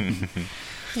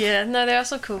 Yeah, no, there are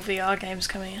some cool VR games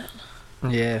coming out.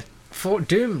 Yeah. For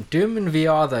Doom in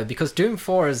VR though, because Doom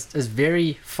 4 is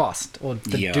very fast, or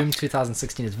the Yeah. Doom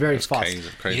 2016 is very It's fast. crazy.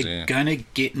 Crazy You're yeah. gonna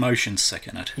get motion sick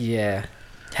in it. Yeah.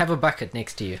 Have a bucket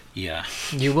next to you. Yeah.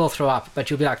 You will throw up, but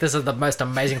you'll be like, this is the most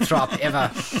amazing throw up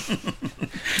ever.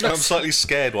 I'm slightly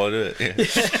scared while I do it.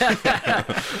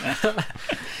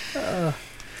 Yeah.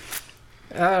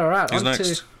 Alright, Who's on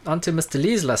next? to Mr.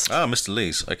 Lee's list. Ah, Mr.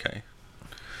 Lee's. Okay.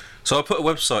 So I put a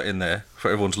website in there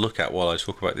for everyone to look at while I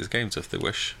talk about these games if they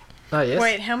wish. Oh, yes.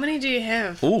 Wait, how many do you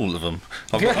have? All of them.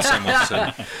 I've got the same ones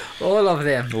too. All of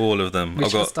them. All of them. We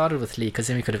I've should have got. started with Lee, because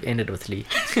then we could have ended with Lee.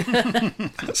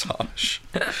 That's harsh.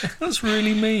 That's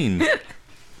really mean.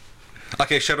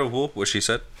 Okay, Shadow of War, what she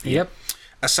said. Yep.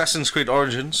 Assassin's Creed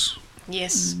Origins.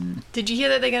 Yes. Did you hear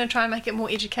that they're going to try and make it more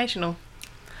educational?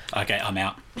 Okay, I'm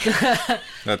out.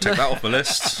 I'll take that off my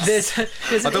list. There's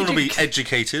I don't want to be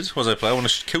educated as I play. I want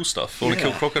to kill stuff. I want to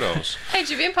kill crocodiles.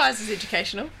 Age of Empires is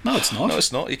educational. No, it's not. No,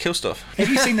 it's not. You kill stuff. Have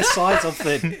you seen the size of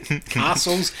the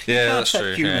castles? Yeah, you can't that's fit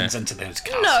true, humans yeah. into those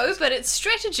castles. No, but it's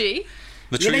strategy.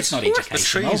 The Yeah, trees. that's not The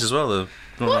educational. trees as well. They're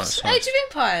not What? nice. Age of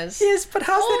Empires? Yes, but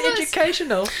how's All that those-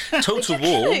 educational? Total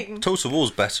You're War. kidding. Total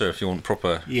War's better if you want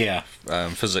proper Yeah.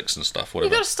 physics and stuff. You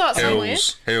Whatever. got to start somewhere.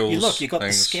 Hills. You look, you got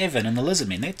things. the Skaven and the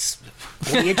Lizardmen. That's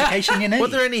all the education you need. Were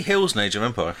there any hills in Age of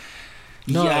Empire?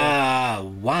 No. Yeah,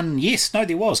 one. Yes, no,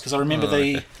 there was, because I remember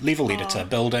the okay. level editor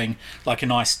building like a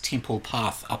nice temple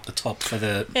path up the top for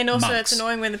the And also, monks. it's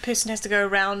annoying when the person has to go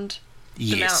around the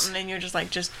Yes. mountain and you're just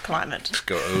like, just climb it.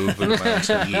 Go over the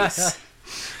mountain. Yes.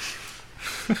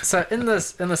 So in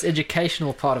this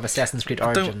educational part of Assassin's Creed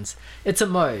Origins, it's a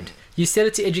mode. You set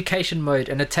it to education mode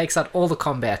and it takes out all the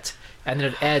combat, and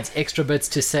then it adds extra bits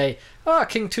to say, oh,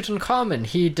 King Tutankhamun,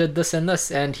 he did this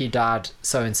and he died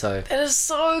so and so. That is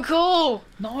so cool.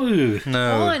 No.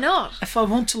 No. Why not? If I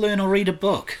want to learn or read a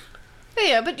book.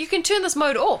 Yeah, but you can turn this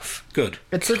mode off. Good.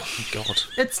 It's a, God.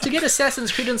 it's to get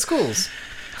Assassin's Creed in schools.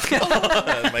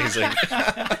 Amazing.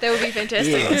 That would be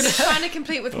fantastic. Yes. Trying to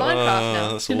compete with Minecraft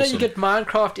now. That's You know, awesome. you get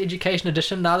Minecraft Education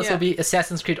Edition. Now this Yeah. will be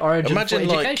Assassin's Creed Origins Imagine for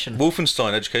like education.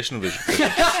 Wolfenstein Educational Vision.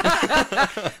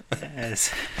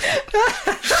 Yes.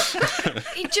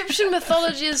 Egyptian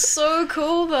mythology is so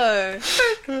cool, though.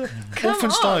 Come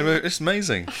Wolfenstein, on. it's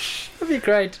amazing. That'd be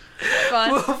great.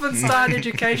 Fine. Wolfenstein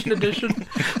Education Edition.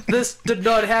 This did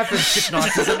not happen. Six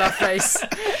Nazis in our face.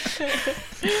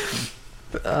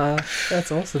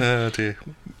 That's awesome. Oh dear.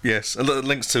 Yes, and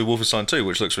links to Wolfenstein 2,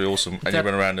 which looks really awesome, and you That-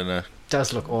 run around in a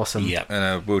Does look awesome.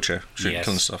 Yep. wheelchair, shooting, Yes.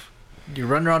 killing stuff. You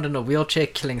run around in a wheelchair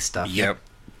killing stuff. Yep.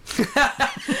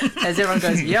 As everyone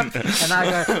goes, yep. And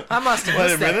I go, I must have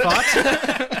Wait a missed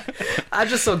that part. I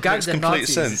just saw guns Makes and complete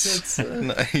Nazis. sense. It's,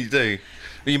 No, you do.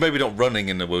 Well, you maybe not running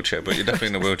in a wheelchair, but you're definitely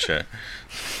in a wheelchair.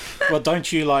 Well,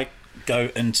 don't you like go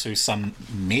into some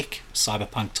mech,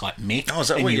 cyberpunk type mech, Oh, is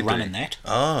that and what you you run do? in that?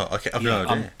 Oh, okay. I've no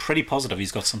idea. I'm pretty positive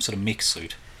he's got some sort of mech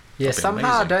suit. yeah, That'd be somehow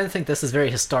I amazing. don't think this is very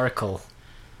historical.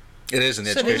 It is in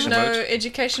the So there's education no mode.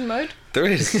 education mode? There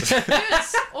is.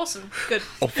 Yes. Awesome. Good.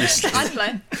 Obviously. I'd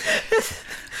play.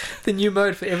 The new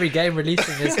mode for every game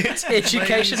releasing is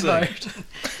education amazing.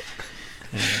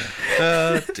 mode.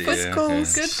 Oh dear. That's cool.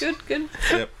 Yes. Good.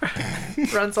 Yep.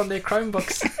 Runs on their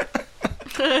Chromebooks.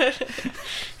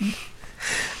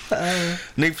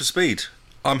 Need for Speed.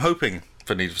 I'm hoping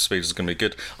for Need for Speed is going to be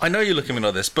good. I know you're looking at me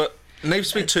like this, but Need for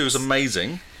Speed 2 was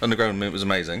amazing. Underground Moon was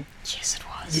amazing. Yes, it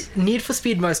was. Need for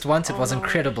Speed Most Wanted was Oh,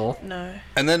 incredible. No.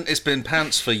 And then it's been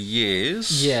pants for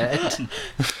years. Yeah,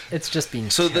 it's just been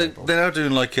So terrible. they're now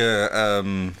doing like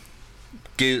a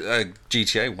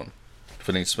GTA one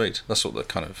for Need for Speed. That's what they're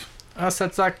kind of. Oh, so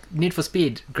it's like Need for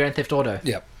Speed, Grand Theft Auto.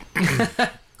 Yep.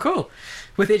 Cool.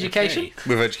 With education? Okay.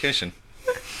 With education.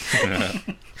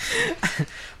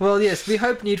 Well, yes, we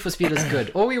hope Need for Speed is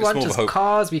good. All we want more of is a hope.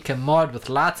 cars we can mod with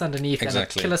lights underneath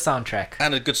Exactly. and a killer soundtrack.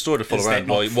 And a good story to follow Is that around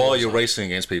not while you're Forza? racing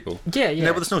against people. Yeah, yeah.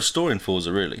 No, but there's no story in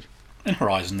Forza really. In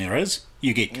Horizon there is.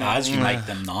 You get cars, you make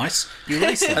them nice, you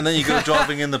race them. And then you go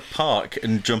driving in the park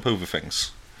and jump over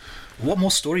things. What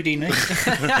more story do you need?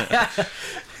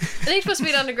 Need for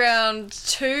Speed Underground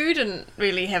 2 didn't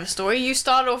really have a story. You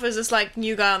start off as this like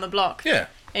new guy on the block. Yeah.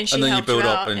 And she And then you helped build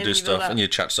out up and do you build stuff up. and you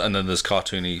chat, and then there's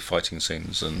cartoony fighting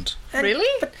scenes and. Really?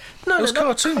 No, It was not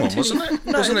cartoon one, wasn't it?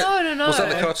 Wasn't it? No. Was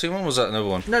that the cartoon one? Or was that another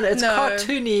one? No, it's No.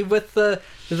 cartoony with the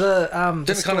the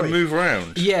Didn't it kind of story. move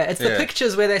around? Yeah, it's the Yeah.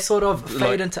 pictures where they sort of fade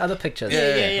Like- into other pictures.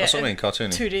 Yeah, Yeah. That's what I mean,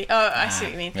 cartoony. 2D. Oh, I see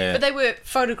what you mean. Yeah. But they were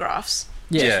photographs.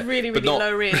 Yeah. Yeah, Really, but really not-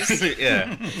 low res.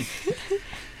 yeah.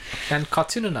 And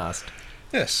cartoonized.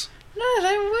 Yes. No,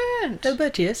 they weren't. A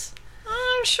bit, yes.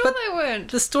 I'm sure But- they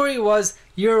weren't. The story was,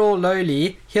 you're all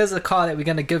lowly, here's a car that we're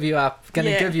going to give you Yeah.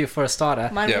 give you for a starter,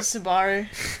 Mine Yep. was Subaru.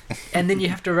 and then you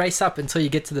have to race up until you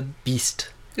get to the beast.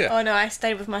 Yeah. Oh no, I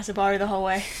stayed with my Subaru the whole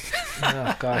way.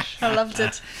 Oh, gosh. I loved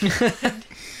it.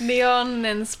 Neon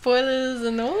and spoilers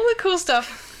and all the cool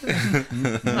stuff.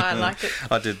 I liked it.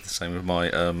 I did the same with my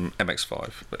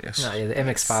MX-5, but yes. No, yeah, the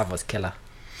MX-5 was killer.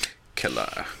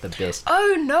 Killer. The best.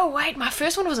 Oh no, wait, my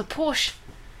first one was a Porsche.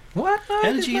 What? No, How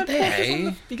did there's you no get that? Porsche from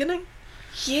the Hey. beginning?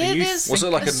 Yeah, you there's Was it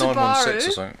like a Subaru. 916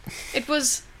 or something? It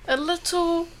was a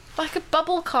little like a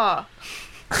bubble car.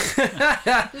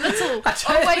 Little. I don't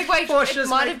Oh wait, think wait. Porsches It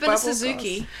might make have been a bubble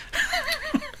Suzuki.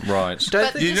 Right.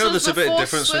 Don't But You this know was there's a bit of before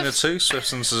difference in the Swift. two,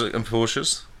 Swifts and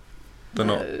Porsches. They're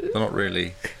not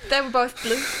really. They were both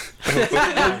blue.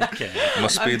 Okay.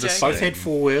 Must be I'm the joking. Both had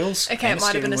four wheels. Okay, and it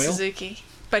might have been a steering wheel. Suzuki.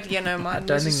 But yeah, no, I mine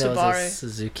don't was a think there was a Subaru.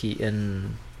 Suzuki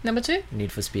in Number 2?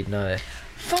 Need for Speed. No.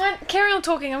 Fine, carry on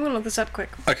talking. I'm gonna look this up quick.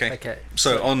 Okay. Okay.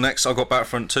 So on next, I've got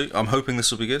Battlefront 2. I'm hoping this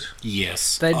will be good.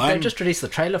 Yes. They I'm- just released the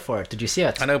trailer for it. Did you see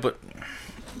it? I know, but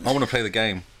I want to play the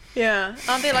game. Yeah,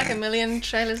 aren't there like a million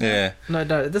trailers now? Yeah. No.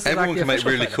 This is Everyone like the can make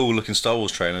official really trailer. cool looking Star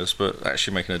Wars trailers, but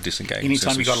actually making a decent game.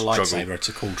 Anytime you seems got a to struggle. lightsaber, it's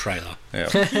a cool trailer.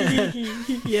 Yeah.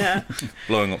 Yeah.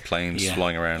 Blowing up planes, Yeah.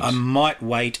 flying around. I might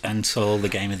wait until the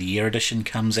Game of the Year edition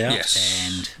comes out. Yes.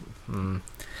 And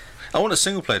I want a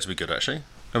single player to be good, actually.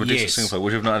 Have a decent Yes. single player.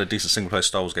 We've not had a decent single player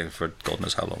Star Wars game for God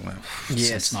knows how long now. Yes.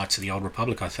 since Knights of the Old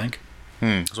Republic, I think.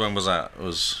 So when was that? It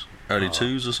was early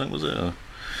 2s or something, was it? Or?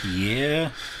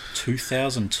 Yeah,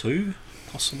 2002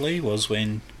 possibly was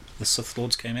when the Sith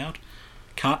Lords came out.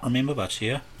 Can't remember, but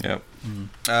yeah. Yeah.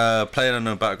 Playing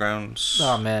Unknown Battlegrounds.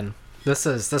 Oh man, this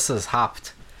is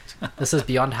hopped. This is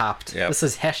beyond hopped. Yeah. This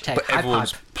is hashtag But hype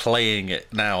everyone's hype. playing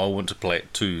it now. I want to play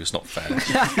it too. It's not fair.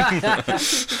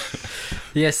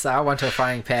 Yes, I want a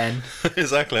frying pan.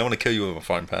 Exactly. I want to kill you with a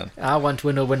frying pan. I want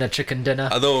winner chicken dinner.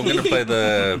 Although I'm going to play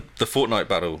the Fortnite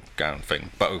Battleground thing.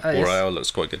 Battle Oh, yes. Royale looks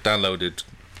quite good. Downloaded,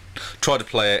 tried to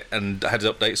play it and had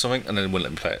to update something and then it wouldn't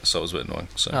let me play it. So it was a bit annoying.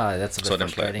 So, Oh, that's a bit so I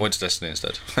didn't play it. frustrating. Went to Destiny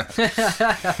instead.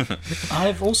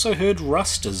 I've also heard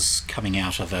Rust is coming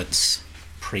out of its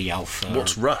pre-alpha.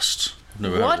 What's Rust? I've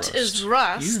never heard of What is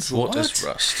Rust? What is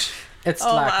Rust? It's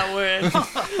Oh like my word.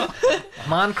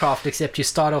 Minecraft, except you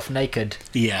start off naked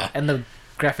Yeah. and the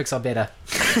graphics are better.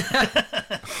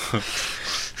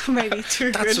 Maybe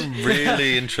too That's a good.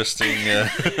 really interesting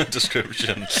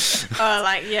description. Oh,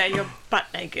 like, yeah, you're butt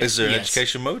naked. Is there an Yes.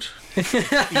 education mode?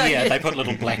 Yeah, they put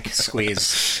little black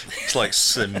squares. It's like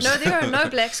Sims. No, there are no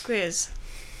black squares.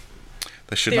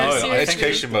 There should There be. are seriously-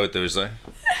 Education mode there is though.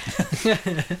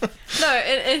 No,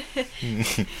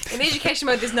 in education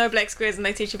mode, there's no black squares, and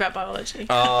they teach you about biology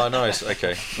Oh, nice.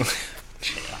 Okay.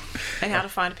 and how to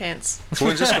find pants. So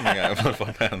when's this coming out?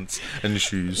 My pants and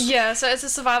shoes. Yeah, so it's a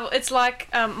survival. It's like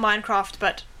Minecraft,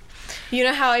 but you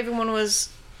know how everyone was.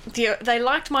 They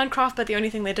liked Minecraft, but the only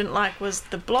thing they didn't like was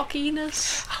the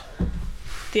blockiness.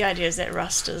 The idea is that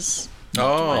Rust is Oh,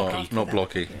 Minecraft not without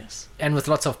blocky. blockiness. And with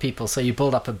lots of people, so you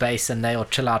build up a base and they all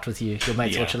chill out with you. Your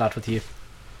mates all Yeah. chill out with you.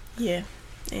 Yeah,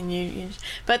 and you.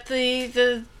 But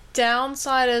the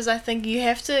downside is, I think you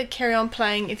have to carry on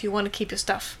playing if you want to keep your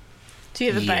stuff. So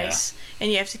you have a Yeah. base,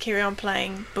 and you have to carry on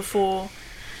playing before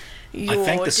your I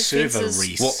think the server defenses.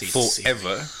 resets. What,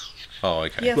 forever? Oh,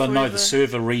 okay. Yeah. Well, no, forever. the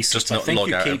server resets. Just I not think log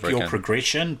you out keep ever your again.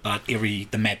 progression, but the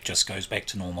map just goes back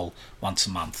to normal once a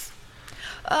month.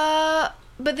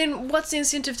 But then what's the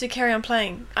incentive to carry on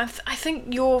playing? I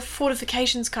think your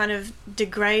fortifications kind of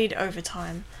degrade over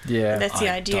time. Yeah. That's the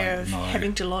I idea don't of know.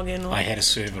 having to log in. I had a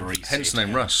server reset. Hence the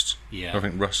name Rust. Yeah. I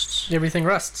think Rust's Everything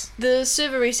rusts. The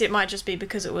server reset might just be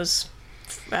because it was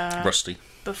rusty.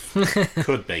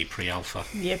 Could be pre-alpha.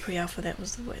 yeah, pre-alpha. That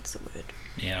was the word. It's the word.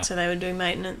 Yeah. So they were doing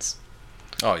maintenance.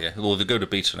 Oh yeah. Well, they go to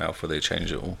beta now before they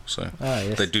change it all. So Oh,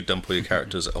 yes. they do dump all your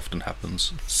characters. It often happens.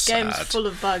 Game's Sad. full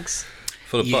of bugs.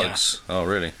 Full of Yeah. bugs. Oh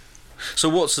really? So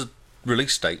what's the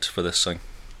release date for this thing?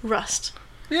 Rust.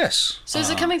 Yes. So is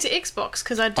it coming to Xbox?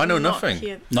 Because I know not nothing.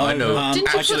 Hear... No, I know. um,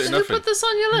 Didn't you absolutely who nothing. put this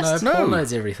on your No, list? Paul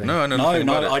knows everything. No, I know No, nothing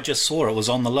about no, it. I just saw it. It was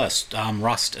on the list.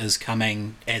 Rust is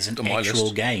coming as an On my actual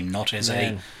list. game, not as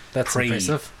Man, a that's pre.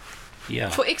 impressive. Yeah.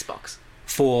 For Xbox.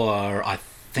 For I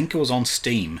think it was on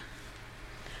Steam.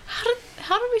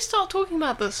 How did we start talking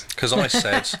about this? Because I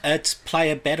said, It's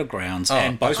Player Battlegrounds, Oh,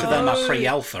 and both of them are oh.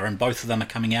 pre-alpha, and both of them are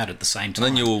coming out at the same and time.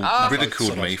 then you all Oh. ridiculed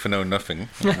Sort of. me for knowing nothing.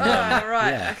 Oh, right.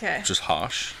 yeah. Okay. Which is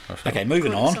harsh. I feel. Okay,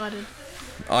 moving Got on. excited.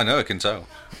 I know, I can tell.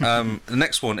 The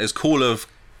next one is Call of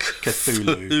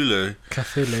Cthulhu. Cthulhu.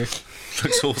 Cthulhu.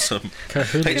 Looks awesome.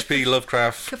 Cthulhu. HP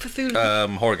Lovecraft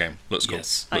Cthulhu. horror game. Looks cool.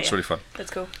 Yes. Oh, Looks yeah. really fun.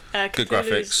 That's cool. Good Cthulhu's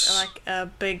graphics. Like a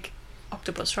big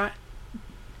octopus, right?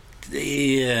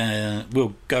 Yeah,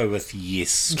 we'll go with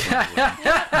yes. probably.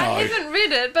 I haven't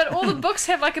read it, but all the books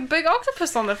have like a big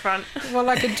octopus on the front. Well,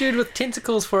 like a dude with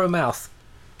tentacles for a mouth.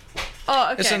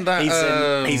 Oh, okay. Isn't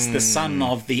that? He's the son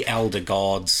of the elder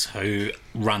gods who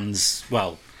runs.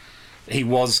 Well, he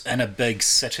was in a big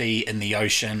city in the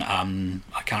ocean.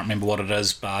 I can't remember what it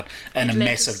is, but in a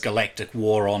Atlantis. massive galactic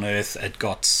war on Earth, it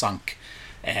got sunk,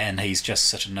 and he's just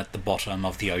sitting at the bottom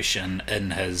of the ocean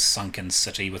in his sunken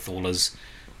city with all his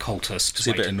cultists. Is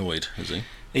he a bit waiting. annoyed? Is he?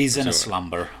 He's in a Is he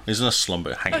slumber. He's in a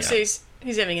slumber, hanging Oh, so out. he's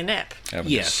He's having a nap.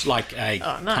 Yes, like a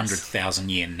Oh, nice.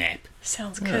 100,000-year nap.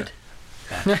 Sounds good.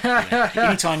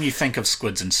 Anytime you think of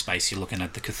squids in space, you're looking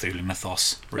at the Cthulhu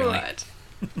mythos, really. Right.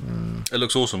 It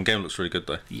looks awesome. Game looks really good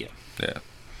though. Yeah.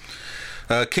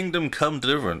 Yeah. Kingdom Come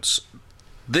Deliverance.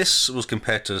 This was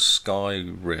compared to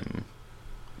Skyrim,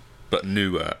 but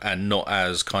newer and not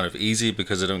as kind of easy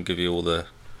because they don't give you all the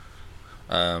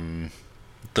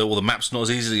maps not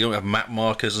as easy. You don't have map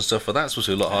markers and stuff. But that's supposed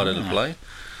to be a lot harder to play.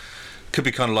 Could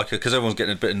be kind of like because everyone's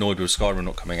getting a bit annoyed with Skyrim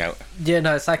not coming out. Yeah,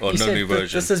 no, it's like Or you no said, new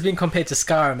version. this has been compared to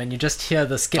Skyrim, and you just hear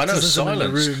the I know skepticism in the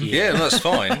silence. room. Yeah, that's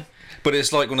fine. But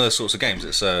it's like one of those sorts of games.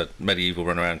 It's a medieval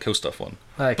run around kill stuff one,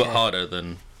 Okay. but harder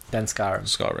than Than Skyrim.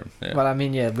 Skyrim. Yeah. Well, I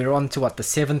mean, yeah, we're on to what, the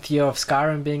 7th year of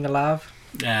Skyrim being alive?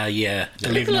 Yeah,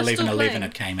 people are still 11/11/11 playing.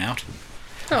 it came out.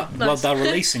 Oh, nice. Well, they're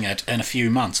releasing it in a few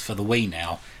months for the Wii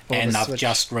now, Or and the they've Switch.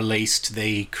 just released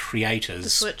the creators The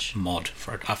Switch. mod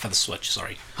for the Switch.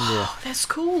 Sorry. Yeah. Oh, that's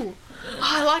cool. Oh,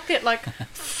 I like that. Like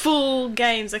full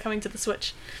games are coming to the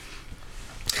Switch.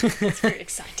 It's very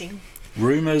exciting.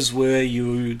 Rumors were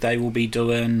they will be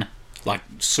doing like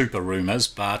super rumors,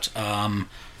 but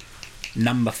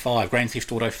number 5, Grand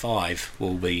Theft Auto 5,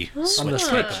 will be Switch Switch.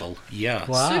 capable. Yeah,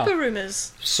 Wow. Super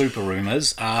rumors. super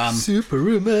rumors. Super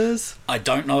rumors. I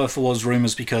don't know if it was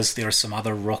rumours because there are some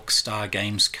other Rockstar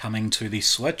games coming to the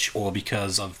Switch, or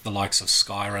because of the likes of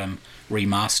Skyrim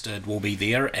Remastered will be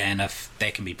there, and if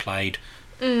that can be played,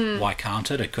 why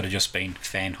can't it? It could have just been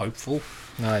fan hopeful.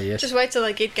 Oh, yes. Just wait till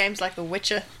they get games like The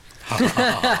Witcher.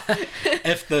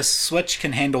 If the Switch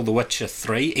can handle The Witcher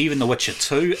 3, even The Witcher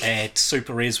 2 at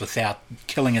super res without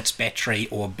killing its battery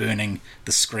or burning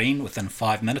the screen within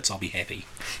 5 minutes, I'll be happy.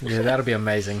 Yeah, that'll be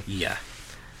amazing. Yeah.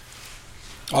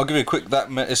 I'll give you a quick.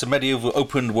 It's a medieval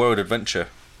open world adventure.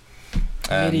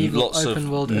 And Medieval lots of open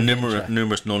world adventure.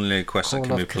 numerous non-linear quests that Call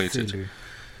can be of completed. Cthulhu.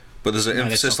 But there's an No,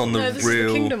 that's emphasis not on the- the No, this is the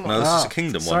real. Kingdom one. No, this is Ah, a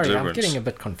Kingdom one. Sorry, I'm Deliverance. getting a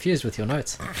bit confused with your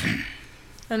notes.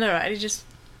 I know, right? You just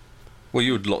Well,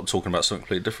 you were talking about something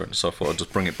completely different, so I thought I'd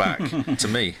just bring it back to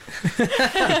me.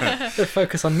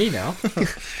 Focus on me now.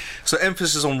 So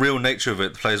emphasis on real nature of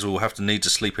it. The players will have to need to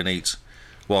sleep and eat,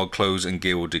 while clothes and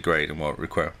gear will degrade and will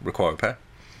require repair.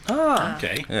 Ah,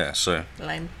 Okay. Yeah, so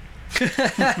lame.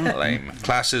 lame.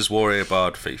 Classes: warrior,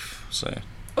 bard, thief. So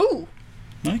Ooh,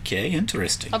 Okay,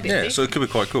 interesting. I'll be yeah, happy. so it could be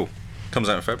quite cool. Comes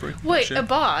out in February. Wait, next year. a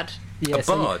bard? yeah, A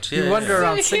so bard, you yeah, wander yeah.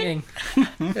 around singing.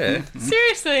 Yeah,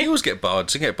 Seriously? you always get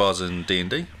bards. You get bards in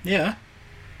D&D. Yeah.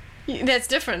 That's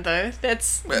different though.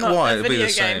 That's not Why? a It'll be video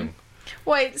the game. same.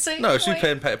 Wait, so No, if you wait.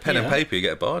 pen and Yeah. paper, you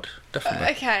get a bard. Definitely.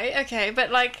 Okay, but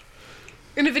like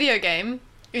in a video game,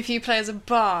 if you play as a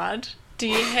bard, do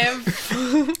you have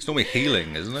It's normally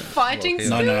healing, isn't it? Fighting A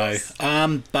lot of No, healing.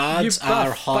 no. Bards You buff, are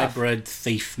buff. hybrid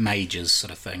thief mages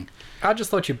sort of thing. I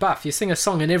just thought you buff. You sing a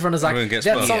song and everyone is like, Everyone gets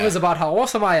that buff. song Yeah. is about how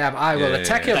awesome I am. I will Yeah,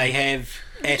 attack yeah, him. They have,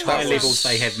 at high was- levels,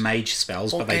 they have mage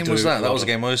spells, What but they game do. was that? That lot was a of-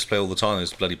 game I used to play all the time.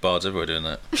 There's bloody bards everywhere doing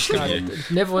that.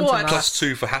 Never went to What? nice.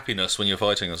 +2 for happiness when you're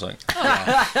fighting or something.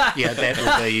 Yeah, that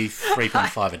will be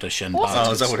 3.5 edition. Awesome. Bards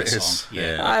Oh, is that what it sort of is? song.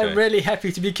 Yeah. I'm okay. really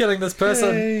happy to be killing this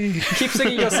person. Keep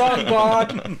singing your song, Bard.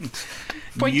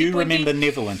 Pointy, You pointy. remember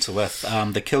Neverwinter with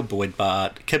the Kibloid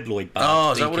Bard.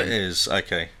 Oh, is that what it Deacon. is?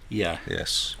 Okay. Yeah.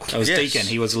 Yes. That was Yes. Deacon.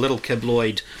 He was a little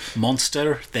Kibloid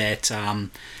monster that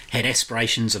had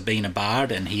aspirations of being a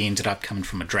bard, and he ended up coming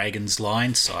from a dragon's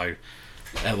line, so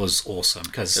that was awesome.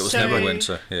 Because It was So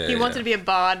Neverwinter. Yeah, he yeah. wanted to be a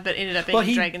bard, but ended up being Well, a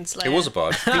he- dragon slayer. He was a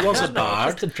bard. he was a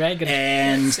bard, Just a dragon.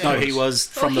 and no, he was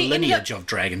from the he ended lineage of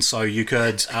dragons, so you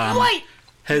could Wait,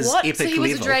 his what? epic So he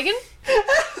was level. a dragon?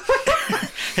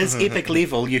 His epic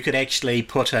level, you could actually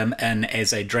put him in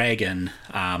as a dragon,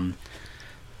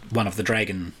 one of the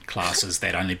dragon classes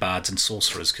that only bards and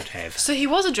sorcerers could have. So he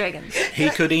was a dragon. He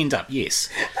could end up, yes.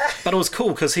 But it was cool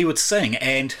because he would sing,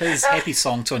 and his happy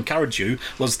song to encourage you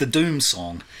was the Doom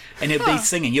song. And he'd be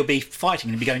singing, you'll be fighting,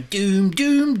 and he'd be going, Doom,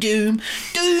 Doom, Doom,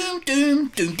 Doom, Doom,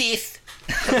 Doom, Death.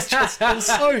 It was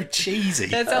so cheesy.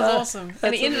 That sounds awesome.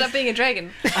 And he ended up being a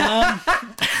dragon.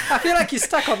 I feel like you're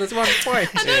stuck on this one point.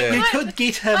 You could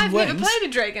get him I've wings. never played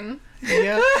a dragon.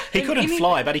 Yeah. He couldn't any-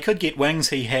 fly, but he could get wings.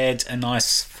 He had a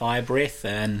nice fire breath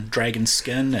and dragon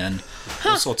skin and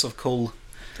all sorts of cool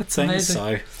things. amazing.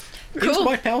 So he was Cool.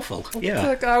 quite powerful. Yeah.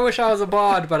 Look, I wish I was a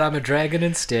bard, but I'm a dragon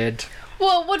instead.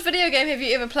 Well, what video game have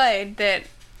you ever played that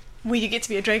where you get to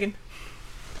be a dragon?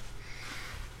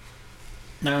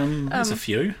 There's a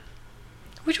few.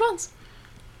 Which ones?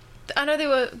 I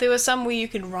know there were some where you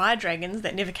could ride dragons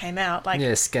that never came out, like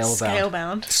Yeah, Scalebound.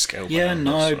 Scalebound. Scalebound, Yeah,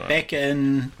 no, that's right. back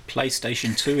in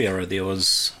PlayStation 2 era, there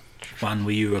was one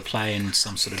where you were playing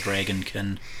some sort of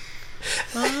dragonkin.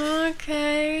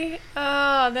 Okay.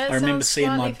 Oh, that I remember sounds seeing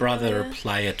my slightly brother familiar.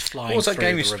 play it flying What was that through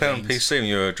game the you used to play on ravines. PC when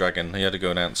you were a dragon? You had to go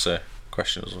and answer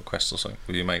questions or quests or something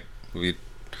with your mate. With your...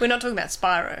 We're not talking about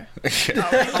Spyro.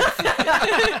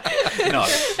 No.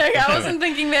 Okay, I wasn't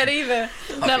thinking that either.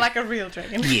 Not like a real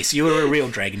dragon. Yes, you were a real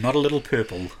dragon, not a little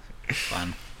purple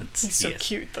one. It's, He's so yes.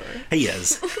 cute though. He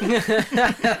is.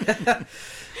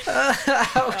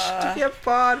 Ouch, you're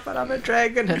born, but I'm a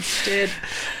dragon instead.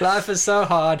 Life is so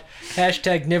hard.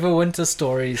 Hashtag never winter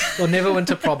stories. Or never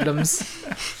winter problems.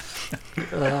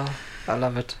 I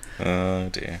love it. Oh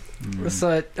dear.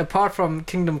 So, apart from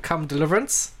Kingdom Come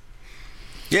Deliverance,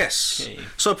 Yes. Okay.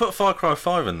 So I put Far Cry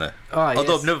 5 in there. Although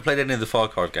yes. I've never played any of the Far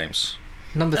Cry games.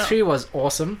 Number Oh. 3 was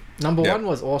awesome. Number Yeah. 1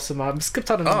 was awesome. I skipped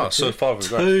out on number 2. So 5 was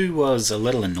great. 2 was a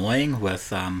little annoying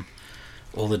with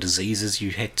all the diseases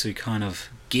you had to kind of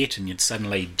get, and you'd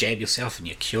suddenly jab yourself and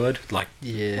you're cured. Like,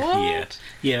 Yeah. What?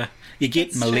 yeah. You get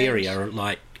That's malaria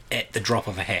like at the drop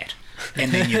of a hat.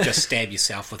 And then you just stab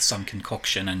yourself with some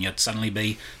concoction and you'd suddenly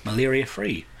be malaria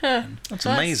free. That's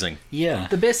amazing. Yeah.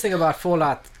 The best thing about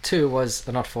Fallout 2 was,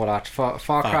 not Fallout, Far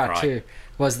Cry Cry. 2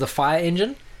 was the fire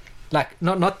engine. Like,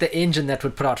 not the engine that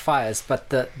would put out fires, but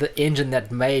the engine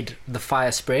that made the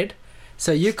fire spread.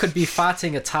 So you could be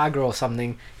fighting a tiger or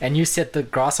something, and you set the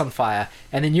grass on fire,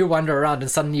 and then you wander around,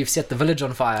 and suddenly you've set the village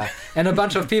on fire, and a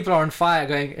bunch of people are on fire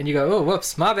going, and you go, oh,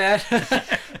 whoops, my bad.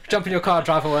 Jump in your car,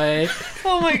 drive away.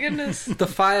 Oh my goodness. The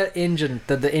fire engine,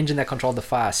 the engine that controlled the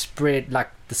fire, spread, like,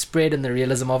 the spread and the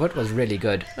realism of it was really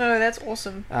good. Oh, that's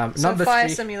awesome. So Number Fire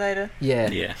 3, Simulator.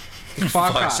 yeah. Yeah.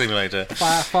 Far Fire Cry. Simulator.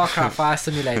 Far Cry Fire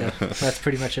Simulator. That's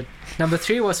pretty much it. Number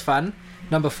 3 was fun.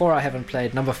 Number 4 I haven't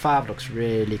played. Number 5 looks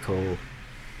really cool.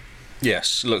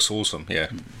 Yes, it looks awesome. Yeah,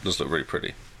 it does look really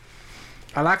pretty.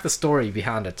 I like the story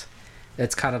behind it.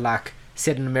 It's kind of like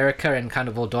set in America and kind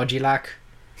of all dodgy like.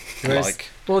 Whereas Like.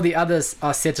 all the others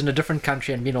are set in a different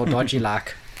country and being all dodgy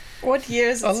like. What year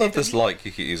is it? I love set this in? like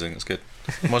you keep using. It's good.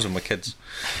 Reminds me of my kids.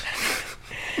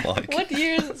 Like. What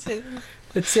year is it set in?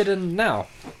 It's set in now.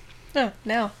 No,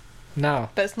 now. Now.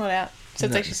 But it's not out. So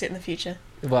it's No. actually set in the future.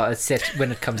 Well, it's set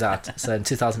when it comes out. So in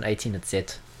 2018 it's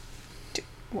set.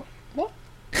 What?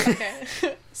 Okay.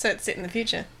 So it's set in the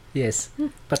future. Yes.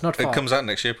 But not far. It comes out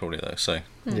next year probably though. So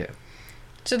Yeah.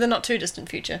 So they're not too distant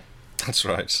future. that's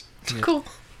right. Cool.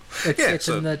 It's Yeah, set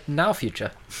so- in the now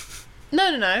future.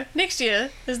 No. Next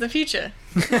year is the future.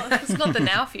 It's not the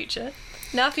now future.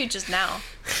 Now future's now.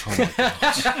 Oh my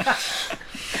god.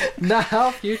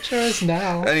 Now future is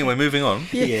now. Anyway, moving on.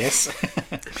 Yes.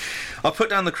 I put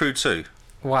down the Crew 2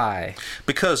 Why?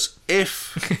 because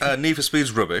if Need for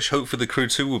Speed's rubbish, hopefully the Crew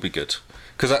 2 will be good.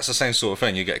 Because that's the same sort of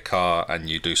thing. You get a car and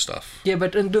you do stuff. Yeah,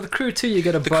 but in the Crew 2 you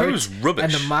get a The boat Crew's rubbish.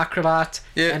 and a microlight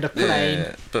and a plane.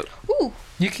 Yeah, but Ooh.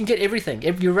 You can get everything.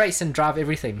 You race and drive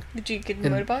everything. Did you get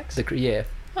in motorbikes? The Crew, yeah.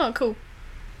 Oh, cool.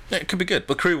 yeah, it could be good.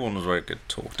 But Crew 1 was very good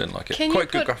too. Didn't like it. Can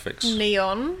Quite you good put graphics.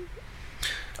 neon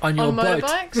On your on boat.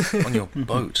 motorbikes? On your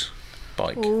boat.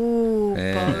 Bike. Ooh,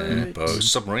 Yeah, boat. boat.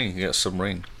 Submarine. You get a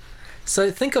submarine. So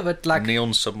think of it like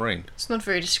Neon submarine. It's not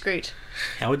very discreet.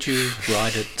 How would you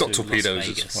ride it Got to torpedoes,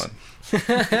 Las it's Vegas?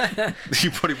 fine.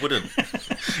 You probably wouldn't.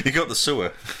 You got the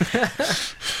sewer.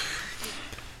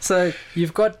 so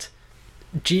you've got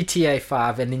GTA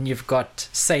 5 and then you've got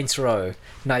Saints Row.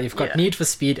 Now you've got Yeah. Need for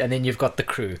Speed and then you've got the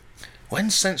Crew.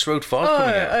 When's Saints Row 5 Oh,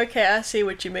 coming out? okay, I see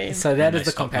what you mean. So that And is they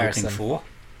the stopped looking comparison. for.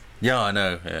 Yeah, I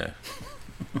know. Yeah,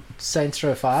 Saints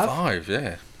Row 5. 5.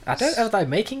 Yeah, I don't know. Are they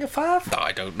making a 5?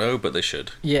 I don't know, but they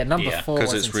should Yeah, number Yeah, 4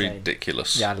 because was it's insane.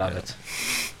 ridiculous. Yeah, I love it.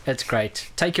 It's great.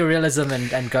 Take your realism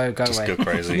and go Just away. go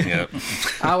crazy. Yeah.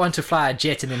 I want to fly a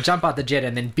jet and then jump out the jet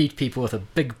and then beat people with a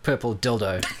big purple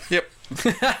dildo. Yep.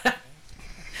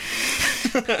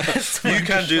 You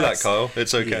can do that, Kyle.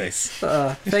 It's okay. Yes.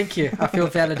 Thank you. I feel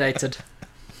validated.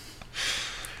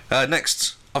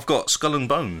 Next, I've got Skull and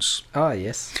Bones. Oh,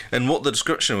 yes. And what the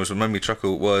description was, what made me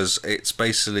chuckle, was it's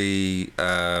basically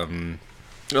I've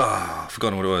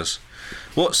forgotten what it was.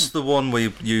 What's the one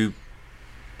where you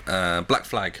Black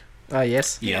Flag, Oh,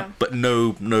 yes. Yeah. but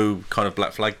no kind of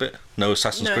Black Flag bit, no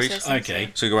Assassin's No Creed. Assassin's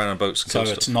Okay. So you go around on boats and So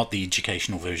kill it's stuff. not the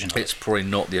educational version of It's it. probably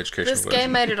not the educational This version.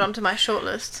 game made it onto my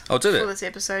shortlist. Oh, did it? For this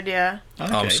episode, yeah.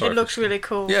 Okay. I'm sorry. It looks really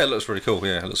cool. Yeah, it looks really cool.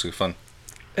 Yeah, it looks really fun.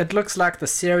 It looks like the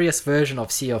serious version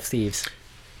of Sea of Thieves.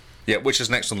 Yeah, which is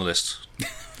next on the list?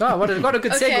 Oh, what a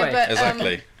good Okay, segue. but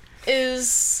Exactly.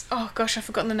 oh gosh, I've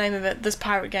forgotten the name of it. This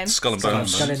pirate game. Skull and Skull and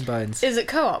Bones. Skull and Bones. Is it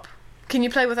co-op? Can you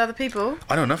play with other people?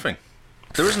 I know nothing.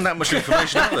 There isn't that much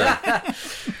information out there.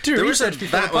 Do There research isn't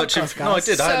before that the much. podcast, No, I guys.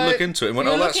 did. I had to look into it and went,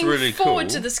 you're "Oh, that's looking really cool." forward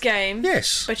to this game,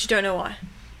 Yes. but you don't know why.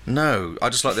 No, I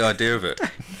just like the idea of it.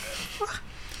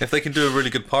 If they can do a really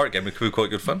good pirate game, it could be quite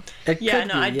good fun. It Yeah, could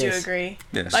no, be, I do yes. agree.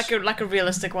 Yes. Like a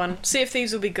realistic one. Sea of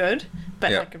Thieves will be good,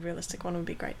 but Yeah. like a realistic one would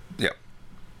be great. Yeah.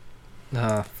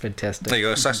 Ah, fantastic. There you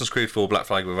go. Assassin's Creed 4 Black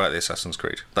Flag without the Assassin's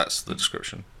Creed. That's the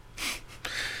description.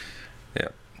 Yeah.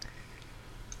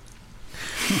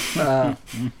 Uh,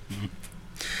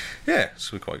 Yeah, it's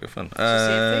going to be quite good fun.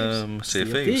 Sea Sea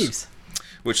of Thieves.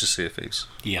 Which is Sea of Thieves.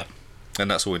 Yeah. And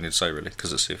that's all we need to say, really,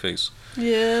 because it's Sea of Thieves.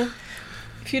 Yeah.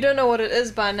 If you don't know what it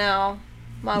is by now,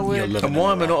 my You're word. living And in why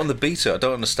a am I rock. not on the beta? I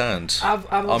don't understand.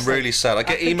 I'm also- really sad. I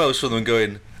get think- emails from them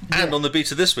going, and Yeah. on the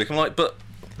beta this week. I'm like, but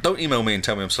don't email me and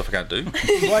tell me I'm stuff I can't do.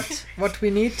 What we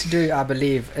need to do, I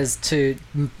believe, is to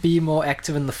be more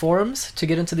active in the forums to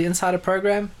get into the insider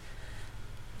program.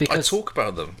 I Because talk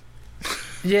about them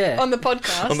yeah, On the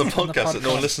podcast. on the podcast that no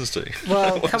one podcast. listens to.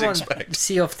 well, What come do you on, expect?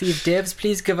 Sea of Thieves devs,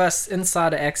 please give us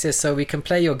insider access so we can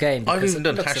play your game. I've because even it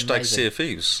done looks hashtag amazing. Sea of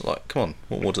Thieves. Like, come on,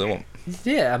 what more do they want?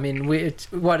 Yeah, I mean,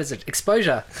 what is it?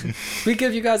 Exposure. We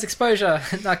give you guys exposure,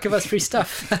 not give us free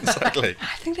stuff. Exactly.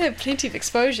 I think they have plenty of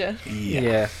exposure.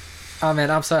 Yeah. Oh man,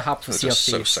 I'm so hyped for They're Sea of just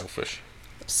so Thieves. selfish.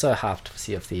 So hyped for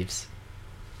Sea of Thieves.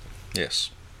 Yes.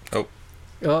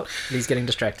 Oh, he's getting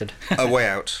distracted. A Way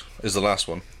Out is the last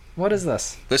one. What is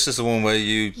this? This is the one where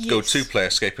you go Yes. two-player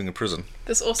escaping a prison,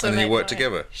 This also and then you made work my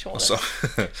together. shortlist.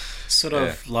 So, Sort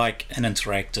of like an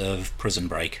interactive prison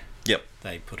break. yep.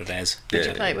 They put it as. But Yeah.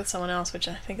 you play it with someone else, which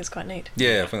I think is quite neat.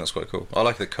 Yeah, I think that's quite cool. I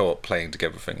like the co-op playing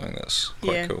together thing. I think that's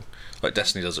quite Yeah. cool. Like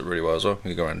Destiny does it really well as well.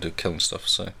 You go around and do killing stuff.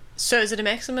 So So is it a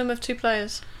maximum of 2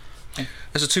 players?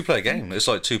 it's a two-player game. It's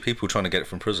like two people trying to get it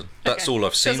from prison. That's Okay. all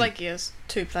I've So seen. it's like Gears,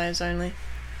 2 players only.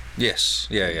 Yes.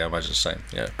 Yeah. I imagine the same.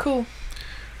 Yeah. Cool.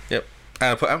 And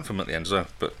I put Anthem at the end as well.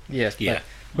 But Yes, Yeah.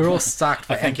 but we're all stuck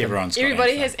for I think Anthem. everyone's got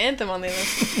Everybody Anthem. has Anthem on their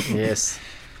list. Yes,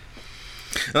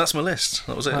 and that's my list.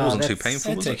 That was it. It Wow, wasn't too that's-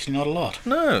 painful, was That's it? actually not a lot.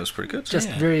 No, it was pretty good. just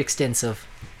Yeah. very extensive.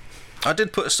 I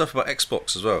did put stuff about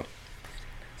Xbox as well.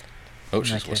 Oh,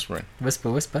 she's Okay. whispering.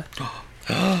 Whisper, whisper.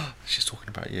 She's talking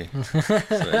about you. What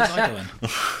was I doing?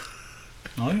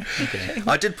 No? Okay.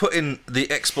 I did put in the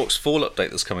Xbox Fall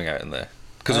update that's coming out in there.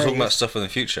 Because we're Oh, talking about yes. stuff in the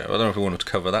future. I don't know if we wanted to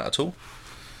cover that at all.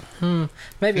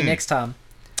 Maybe next time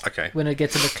Okay. when it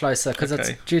gets a bit closer, because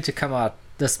Okay. it's due to come out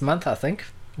this month, I think.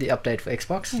 The update for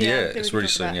Xbox. Yeah, Yeah, then we it's can really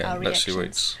talk soon. about Yeah, our next few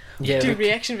reactions. weeks. Yeah, Do a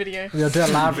reaction video. we'll do a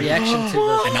live reaction to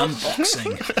An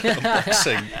unboxing.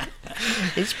 Unboxing.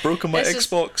 It's broken my It's just-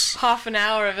 Xbox. Half an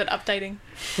hour of it updating.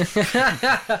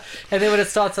 the. And then when it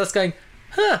starts, us going,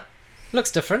 huh,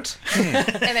 looks different. And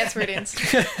that's where it ends.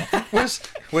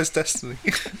 Where's Destiny?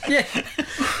 Yeah,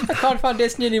 I can't find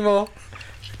Destiny anymore.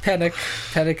 Panic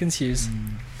ensues.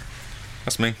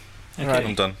 That's me. Okay. Right.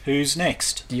 I'm done. Who's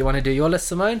next? Do you want to do your list,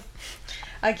 Simone?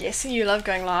 I guess you love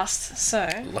going last, so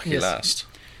Lucky Yes. last.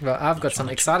 Well, I've got some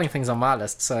exciting things on my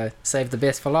list, so save the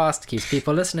best for last. Keeps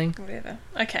people listening. whatever.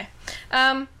 Okay.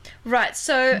 Right,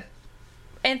 so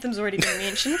Anthem's already been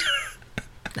mentioned.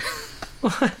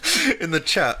 In the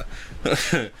chat,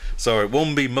 sorry,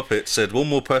 1B Muppet said one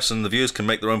more person in the viewers can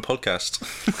make their own podcast.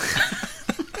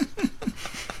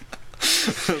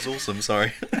 That was awesome,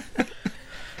 sorry.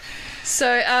 So,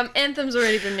 Anthem's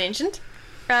already been mentioned.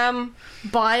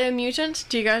 Biomutant,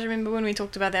 do you guys remember when we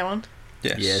talked about that one?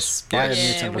 Yes. Yes,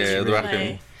 Yes. Biomutant Yeah, was where Yeah, you the play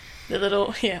raccoon. the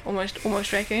little,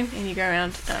 almost raccoon, and you go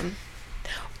around.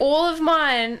 All of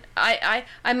mine, I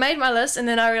made my list, and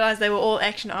then I realised they were all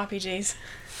action RPGs.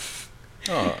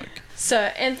 Oh, So,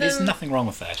 Anthem... There's nothing wrong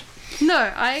with that. No,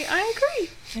 I agree.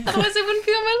 Otherwise it wouldn't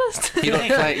be on my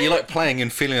list. you like playing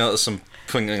and feeling like there's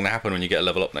something going to happen when you get a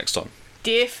level up next time.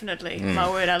 Definitely. My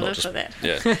word, I live just- for that.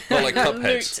 Yeah. Not like Cuphead.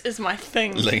 Loot is my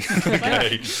thing.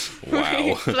 Okay.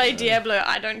 Wow. Play Diablo,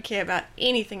 I don't care about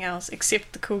anything else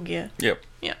except the cool gear. Yep.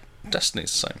 Yeah.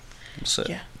 Destiny's the same. That's it.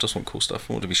 Yeah. Just want cool stuff.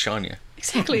 I want to be shinier.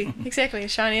 Exactly.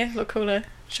 Shinier, look cooler,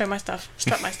 show my stuff,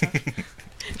 strut my stuff.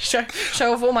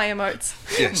 show off all my emotes.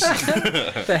 Yes.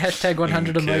 the hashtag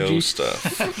 100 Kill emoji. stuff.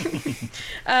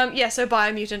 So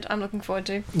Biomutant, I'm looking forward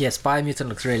to. Yes, Biomutant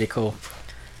looks really cool.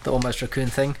 The almost raccoon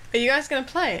thing. Are you guys going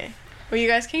to play it? Were you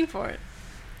guys keen for it?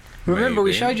 Remember,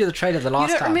 we Maybe. showed you the trailer the You last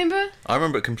don't time. remember? I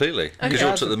remember it completely. Because Okay. you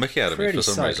all took the mickey out of me for Pretty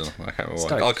some stoked. reason. I can't remember why.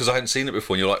 Stoked. Oh, because I hadn't seen it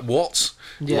before and you're like, what?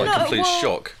 Yeah. Like, No, complete well,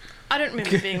 shock. I don't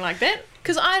remember being like that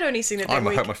because I'd only seen it I that might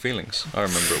week. hurt my feelings. I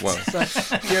remember it well.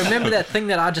 So, do you remember that thing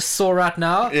that I just saw right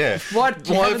now? Yeah. What?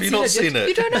 Why haven't have you not yet? seen You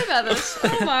it? don't know about this?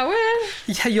 Oh my word!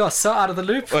 Yeah, you are so out of the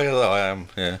loop. Oh, yeah, I am.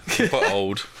 Yeah. I'm quite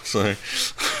old. So,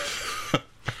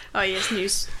 Oh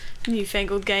yes,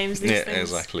 newfangled games. These yeah, things.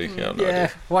 exactly. Yeah, I've no Yeah.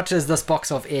 idea. What is this box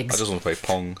of I eggs? just want to play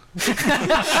Pong.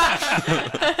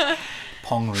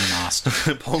 Pong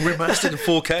remastered. Pong remastered in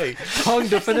 4K. Pong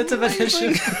Definitive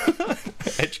Edition.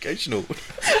 Educational.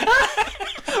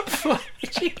 For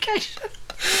education.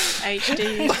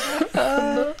 HD.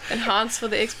 Enhanced for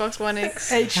the Xbox One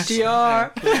X.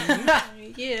 HDR.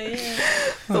 Yeah.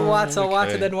 The whites are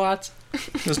whiter Okay. than white.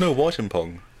 There's no white in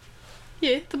Pong.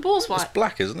 Yeah, the ball's It's white.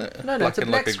 black, isn't it? No, black it's a and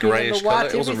black like a screen and the greyish white colour.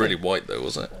 It wasn't really everything. white though,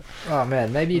 was it? Oh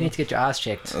man, maybe you need to get your eyes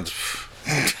checked.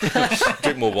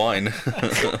 Drink more wine.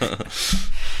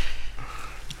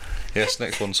 Yes,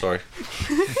 next one. Sorry.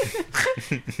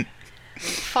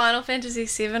 Final Fantasy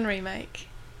VII Remake.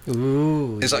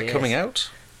 Ooh. Is that yes. coming out?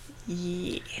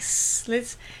 Yes.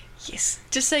 Yes.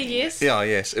 Just say yes. Yeah,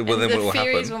 yes. Well, and then the what will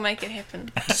fairies happen? will make it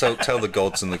happen. So tell the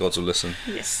gods, and the gods will listen.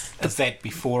 Yes. Is that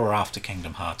before or after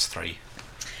Kingdom Hearts 3?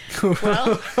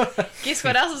 Well, guess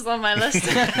what else is on my list?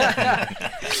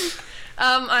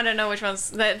 I don't know which ones.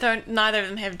 They don't. Neither of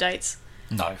them have dates.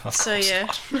 No, of So course yeah.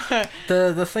 not.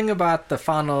 The thing about the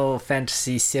Final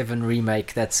Fantasy VII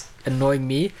remake that's annoying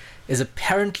me is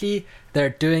apparently they're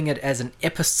doing it as an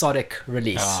episodic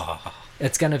release. Ah,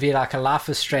 It's going to be like a Life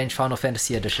is Strange Final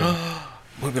Fantasy edition.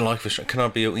 What would be like for? Can I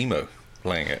be your emo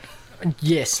playing it?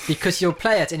 Yes, because you'll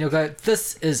play it and you'll go,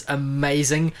 "This is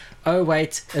amazing." Oh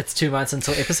wait, it's 2 months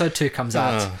until episode 2 comes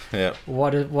out. Yeah. Why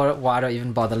do I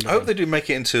even bother? I hope they do make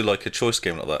it into like a choice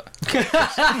game like that.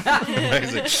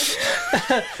 Amazing.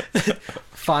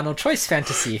 Final Choice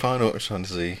Fantasy. Final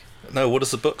Fantasy. No, what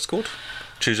is the book's called?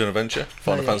 Choose an Adventure.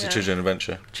 Final yeah. Fantasy Yeah. Choose an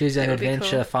Adventure. Choose an That would be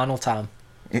adventure. cool. Final time.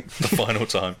 The final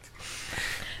time.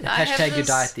 I have Hashtag you this-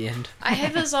 die at the end. I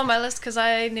have this on my list because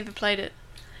I never played it.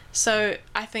 So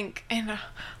I think, and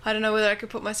I don't know whether I could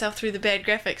put myself through the bad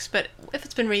graphics, but if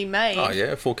it's been remade, Oh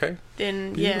yeah, 4K.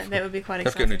 then Beautiful. yeah, that would be quite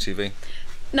Have to get a exciting. new TV.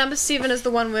 Number 7 is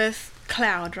the one with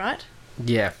Cloud, right?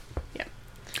 Yeah.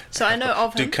 So I know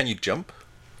of him. Can you jump?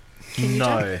 Can you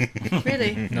No.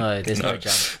 Really? No, there's no No.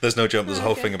 jump. There's no jump. There's a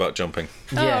whole Okay. thing about jumping.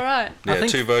 Oh, Yeah. right. I Yeah,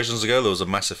 think- 2 versions ago there was a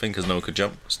massive thing because no one could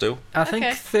jump still. I think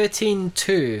Okay.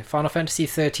 13.2, Final Fantasy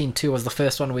 13.2 was the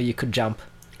first one where you could jump.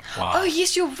 wow. Oh,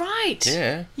 yes, you're right.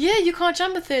 Yeah. Yeah, you can't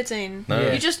jump at 13. No.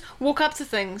 Yeah. You just walk up to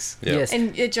things Yeah. Yes.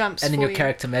 and it jumps And then for your you.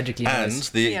 character magically And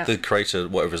knows. Yeah. the creator,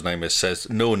 whatever his name is, says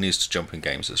no one needs to jump in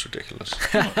games. It's ridiculous.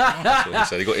 That's what he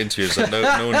said. He got interviews and said no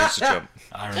one needs to jump.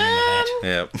 I remember that.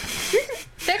 Yeah.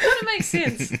 That kind of makes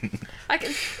sense.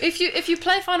 If you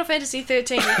play Final Fantasy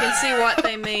 13, you can see what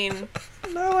they mean.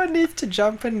 No one needs to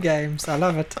jump in games. I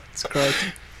love it. It's great.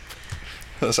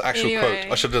 That's an actual Anyway.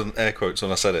 quote. I should have done air quotes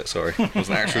when I said it, sorry. It was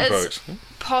an actual It's quote.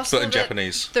 Possible But in that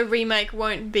Japanese. the remake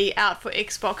won't be out for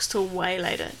Xbox till way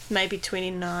later, maybe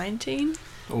 2019,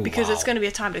 Oh, because it's wow. going to be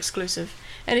a timed exclusive.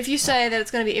 And if you say that it's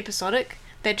going to be episodic,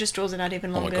 that just draws it out even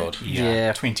Oh my longer. god. Yeah,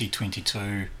 Yeah.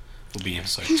 2022 will be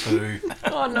episode 2.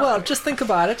 Oh no. Well, just think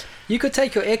about it. You could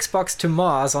take your Xbox to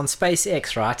Mars on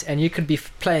SpaceX, right? And you could be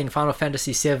playing Final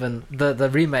Fantasy VII, the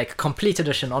remake, complete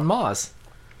edition on Mars.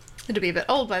 It'll be a bit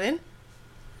old by then.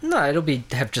 No, it'll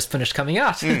have just finished coming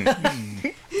out.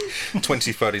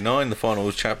 2039, the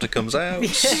final chapter comes out.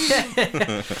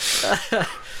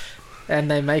 And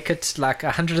they make it like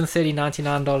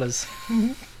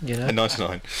 $130.99. You know, And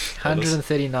 99.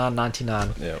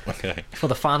 $139.99 Yeah, okay. for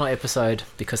the final episode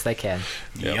because they can,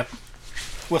 Yeah. Yep.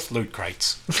 With loot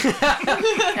crates.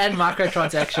 and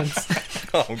microtransactions.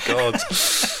 Oh god.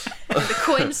 The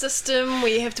coin system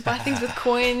where you have to buy things with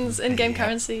coins and game Yeah.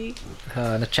 currency.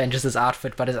 And it changes his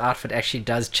outfit, but his outfit actually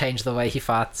does change the way he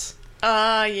fights.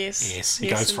 Ah, yes. Yes, he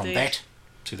goes from indeed. that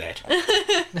to that.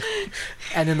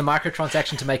 And then the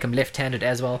microtransaction to make him left-handed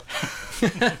as well.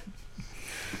 Oh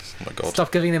my god.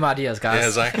 Stop giving them ideas, Yeah, guys.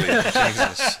 exactly.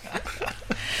 Jesus.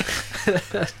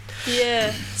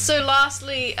 Yeah. So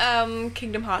lastly,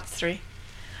 Kingdom Hearts 3.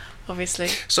 Obviously.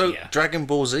 So, Yeah. Dragon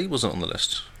Ball Z wasn't on the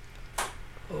list.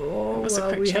 Oh, was a well,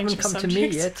 quick we change haven't of come to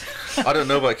me subjects. yet. I don't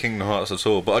know about Kingdom Hearts at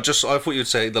all, but I thought you'd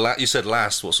say you said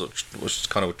last, which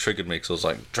kind of triggered me because I was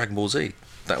like Dragon Ball Z.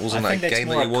 That wasn't I think that that's game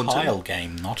more that you a wanted. Kyle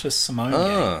game, not a Simone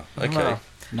Ah, okay. Wow. game.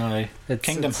 No,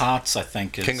 Kingdom it's- Hearts, I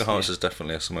think, is... Kingdom Hearts yeah. is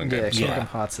definitely a Simone Yeah, game. Kingdom Yeah.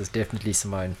 Hearts is definitely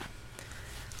Simone.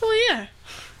 Well, yeah.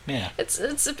 Yeah. It's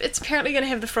apparently going to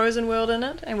have the Frozen world in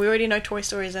it, and we already know Toy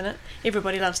Story's in it.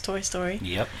 Everybody loves Toy Story.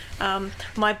 Yep.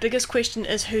 My biggest question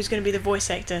is who's going to be the voice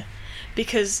actor,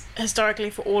 because historically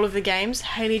for all of the games,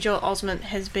 Haley Joel Osment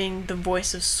has been the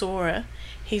voice of Sora.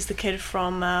 He's the kid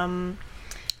from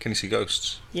Can you see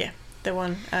ghosts? the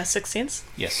one Sixth Sense.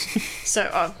 Yes.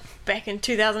 So back in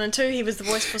 2002, he was the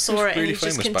voice for Sora, and really he's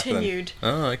just famous back then. continued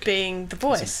Oh, okay. being the He's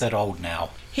voice. a bit old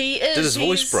now. He is. Did his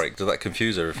voice he's- break? Did that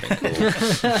confuse everything?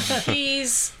 Or...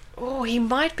 He's he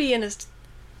might be in his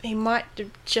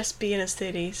just be in his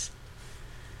 30s,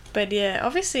 but yeah,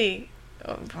 obviously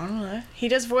I don't know, he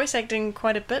does voice acting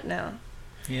quite a bit now.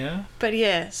 Yeah. But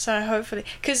yeah, so hopefully,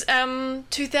 because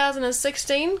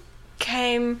 2016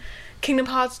 came Kingdom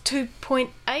Hearts 2.8,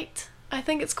 I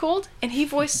think it's called, and he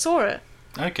voiced Sora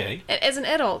Okay. as an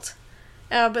adult.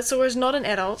 But Sora's not an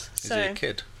adult, Is so he a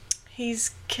kid?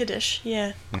 he's kiddish.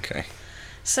 Yeah. Okay.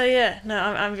 So yeah, no,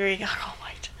 I'm very. I can't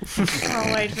wait.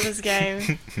 Can't wait for this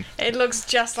game. It looks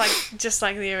just like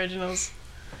the originals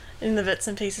in the bits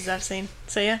and pieces I've seen.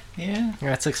 So yeah. Yeah.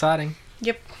 That's exciting.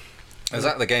 Yep. Is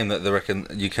that the game that they reckon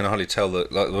you can hardly tell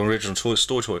that, like, the original Toy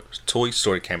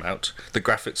Story came out, the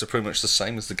graphics are pretty much the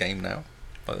same as the game now?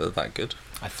 Like, they're that good?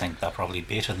 I think they're probably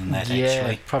better than that, Yeah,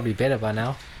 actually. probably better by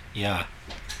now. Yeah.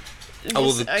 Oh, well,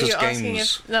 Yes, the- are you just asking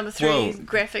games- if number 3 well,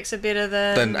 graphics are better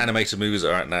than? Then animated movies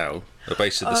that are out now are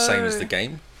basically the same as Oh. the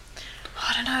game.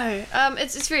 I don't know.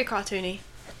 It's very cartoony.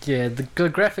 Yeah, the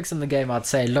graphics in the game, I'd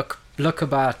say, look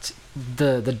about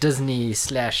the Disney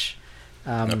slash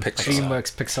Pixar.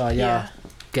 DreamWorks Pixar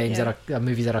games Yeah. that are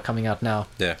movies that are coming out now.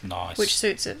 Yeah. Nice. Which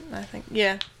suits it, I think.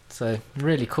 Yeah. So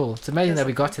really cool. It's amazing that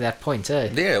we got to that point, eh?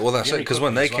 Yeah, well, that's it, Very because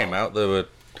when they quickly as came well. out, they were...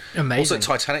 Also, Amazing.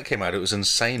 Titanic came out, it was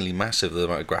insanely massive, the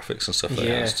amount of graphics and stuff that it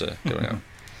Yeah. has to go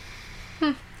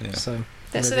out. Yeah. So So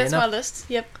fair that's my enough. list.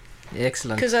 Yep.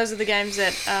 Excellent. Because those are the games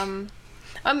that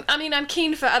I'm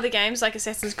keen for other games like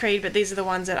Assassin's Creed, but these are the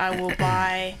ones that I will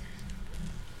buy.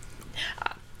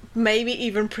 Maybe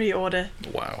even pre-order.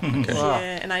 Wow. Okay. Wow.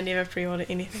 Yeah, and I never pre-order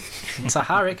anything. It's a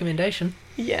high recommendation.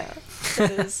 Yeah,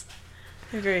 it is.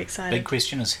 I'm very Big excited.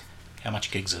 question is, how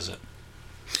much gigs is it?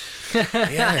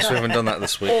 Yes, we haven't done that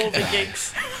this week. All the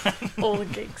gigs. All the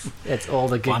gigs. It's all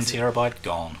the 1 gigs. terabyte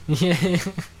gone. Yeah,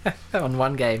 on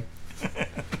one game.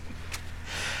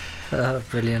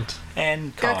 Brilliant.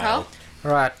 And Go, Kyle. Kyle.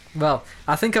 Right. Well,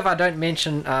 I think if I don't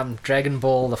mention Dragon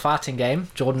Ball, the fighting game,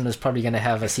 Jordan is probably going to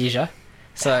have a seizure.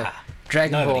 So,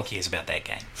 Dragon Nobody Ball. cares about that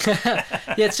game.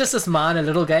 Yeah, it's just this minor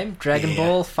little game. Dragon Yeah.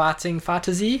 Ball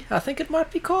Fighter Z, I think it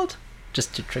might be called.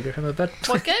 Just to trigger him a bit.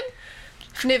 What game?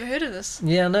 I've never heard of this.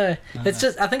 Yeah, no. It's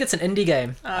just, I think it's an indie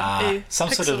game. Ooh, Some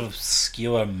sort Pixel. of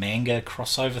obscure manga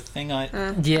crossover thing. Yeah.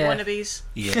 Wannabes.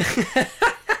 Yeah.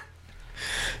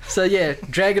 So yeah,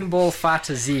 Dragon Ball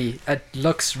Fighter Z. It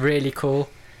looks really cool,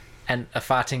 and a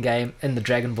fighting game in the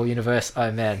Dragon Ball universe. Oh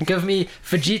man, give me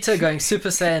Vegeta going Super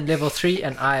Saiyan level 3,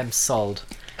 and I am sold.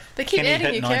 They keep Can he adding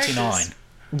hit new 99? characters.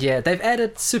 Yeah, they've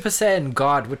added Super Saiyan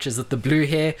God, which is with the blue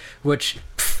hair. Which,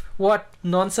 what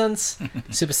nonsense?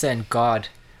 Super Saiyan God.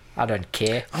 I don't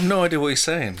care. I have no idea what he's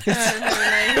saying. It's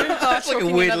It's like a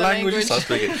weird language he starts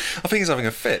speaking. I think he's having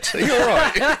a fit. Are you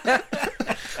alright?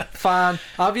 Fine,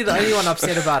 I'll be the only one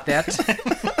upset about that.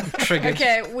 Triggered.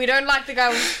 Okay, we don't like the guy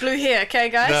with blue hair, okay,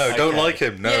 guys? No, don't Okay. like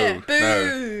him. No, Yeah, no.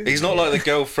 boo. He's not like the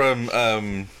girl from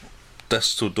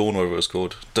Dusk Till Dawn, whatever it was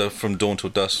called. From Dawn Till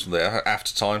Dusk, there,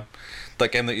 After Time.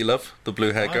 That game that you love, the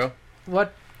blue hair What? girl.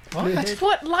 What? Blue What? hair?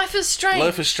 What? Life is strange.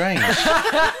 Life is Strange.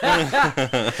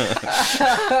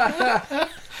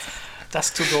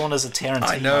 Dusk Till Dawn is a Tarantino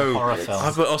I know. horror film. I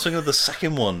was thinking of the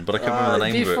second one, but I can't remember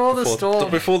the name Before of it. the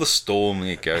Storm. Before the Storm, there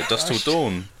you go. Dusk Till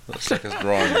Dawn. That's like a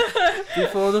rhyme.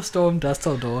 Before the storm, dust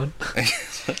till dawn.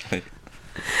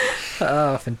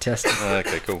 Oh, fantastic.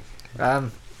 Okay, cool.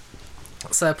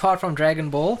 So apart from Dragon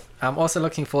Ball, I'm also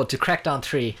looking forward to Crackdown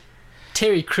 3.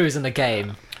 Terry Crews in a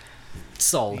game.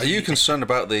 Sold. Are you concerned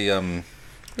about the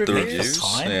reviews?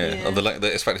 Time? Yeah. Of the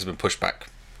fact it's been pushed back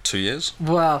 2 years?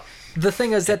 Well, the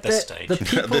thing is that At this the stage. At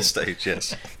people, this stage,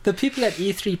 yes. the people at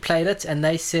E3 played it and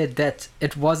they said that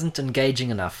it wasn't engaging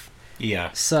enough.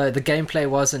 Yeah. So the gameplay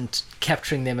wasn't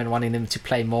capturing them and wanting them to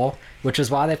play more, which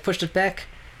is why they pushed it back.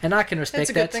 And I can respect That's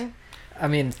a good that. thing. I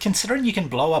mean, Considering you can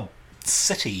blow up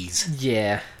cities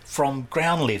yeah. from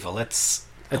ground level, I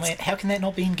mean, how can that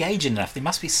not be engaging enough? There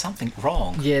must be something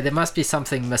wrong. Yeah, there must be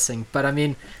something missing. But I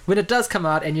mean, when it does come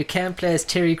out and you can play as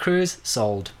Terry Crews,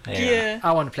 sold. Yeah.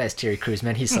 I want to play as Terry Crews,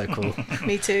 man. He's so cool.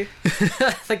 Me too.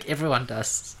 I think everyone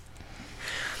does.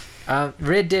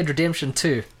 Red Dead Redemption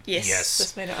 2. Yes. Yes.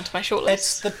 Just made it onto my shortlist.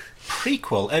 It's the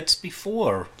prequel. It's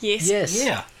before. Yes. Yes.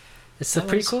 Yeah. It's the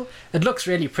That was- prequel. It looks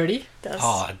really pretty. It does.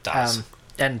 Oh, it does.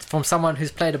 And from someone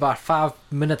who's played about 5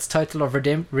 minutes total of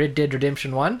Red Dead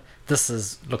Redemption 1,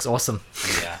 this looks awesome.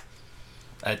 Yeah.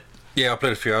 It, Yeah, I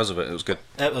played a few hours of it. It was good.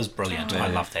 it was brilliant. I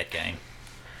Yeah. love that game.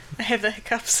 I have the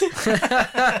hiccups.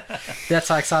 That's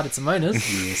how excited Simone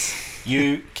is. Yes.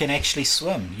 You can actually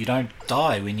swim. You don't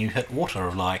die when you hit water.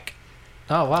 Like,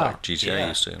 Oh, wow. Like GTA Yeah.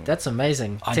 used to. That's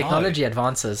amazing. I know. Technology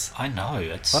advances. I know.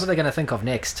 It's. What are they going to think of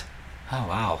next? Oh,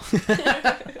 wow.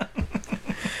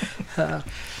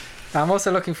 I'm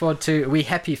also looking forward to We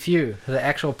Happy Few, the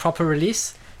actual proper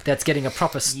release that's getting a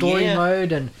proper story Yeah.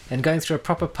 mode and going through a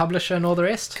proper publisher and all the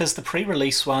rest. Because the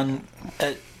pre-release one,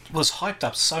 it was hyped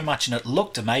up so much and it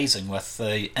looked amazing with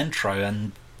the intro,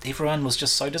 and everyone was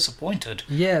just so disappointed.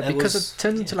 Yeah, because it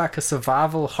turns into like a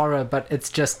survival horror, but it's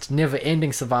just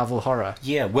never-ending survival horror.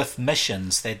 Yeah, with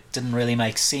missions that didn't really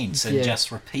make sense and Yeah.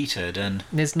 just repeated, and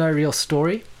There's no real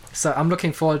story. So I'm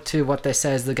looking forward to what they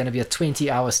say is they're going to be a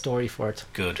 20-hour story for it.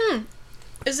 good.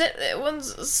 Is that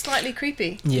one's slightly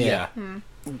creepy? Yeah.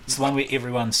 It's the one where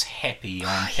everyone's happy.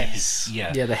 Happy. yes.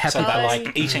 Yeah. Yeah, the happy So they're place.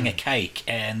 like eating a cake,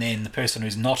 and then the person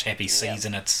who's not happy sees,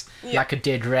 and it's Like a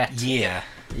dead rat. yeah.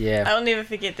 Yeah. I'll never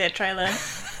forget that trailer.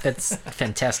 It's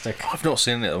fantastic. I've not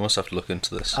seen it. I must have to look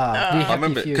into this. Be I happy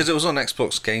remember if you- because it was on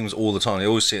Xbox games all the time. You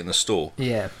always see it in the store.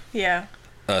 Yeah. Yeah.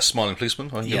 Smiling Policeman.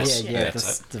 I think it Yeah, Yes. was. yeah. Yeah,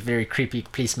 This, so- the very creepy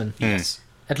policeman. Yes.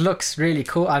 It looks really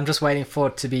cool. I'm just waiting for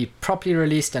it to be properly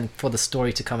released and for the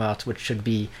story to come out, which should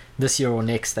be this year or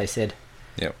next, they said.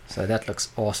 Yep. So that looks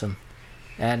awesome.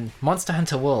 And Monster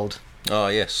Hunter World. Oh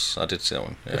yes, I did see that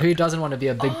one. Yeah. Who doesn't want to be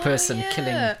a big Oh, person yeah.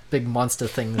 killing big monster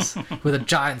things with a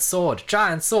giant sword?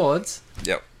 Giant swords?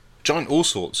 Yep. Giant all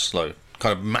sorts, like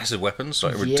kind of massive weapons,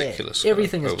 like ridiculous. Yeah.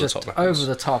 Everything is over just the top weapons. over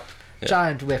the top. Yeah.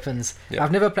 Giant weapons. Yeah.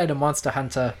 I've never played a Monster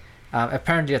Hunter.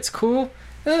 Apparently it's cool.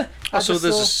 I Also, just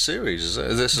there's saw- a series. Is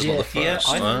it? This is Yeah. not the Yeah, first.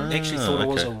 I actually thought it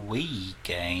was a okay. Wii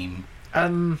game. it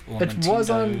was Nintendo.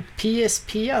 on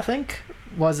PSP, I think,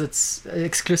 was its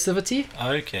exclusivity.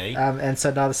 Okay. And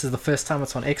so now this is the first time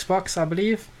it's on Xbox, I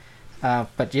believe.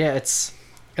 But yeah,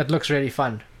 it looks really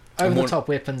fun. Over And the one- top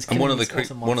weapons. And one of the killing these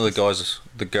awesome one of the monsters.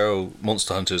 guys, the girl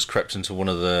monster hunters, crept into one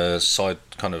of the side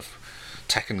kind of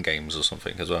Tekken games or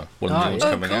something as well. One of the Oh, new ones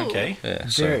yeah. coming cool. out. Okay. Yeah.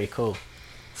 So, Very cool.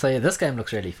 So yeah, this game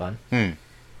looks really fun. hmm.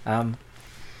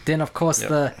 Then of course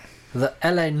Yep. the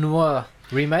LA Noire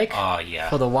remake Oh yeah.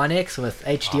 for the One X with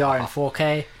HDR and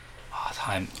 4K.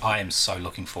 I am so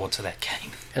looking forward to that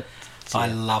game. It, I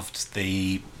loved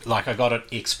I got it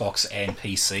Xbox and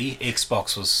PC.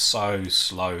 Xbox was so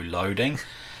slow loading.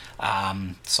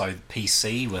 So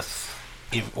PC with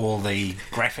all the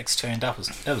graphics turned up,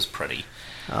 it was pretty.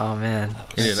 oh man,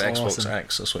 You need it's an Xbox awesome.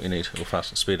 X. That's what you need. It'll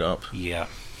fast speed it up. Yeah.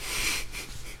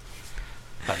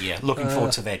 But yeah, looking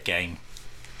forward to that game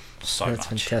so That's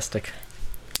much. fantastic.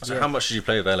 So how much did you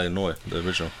play of LA Noire, the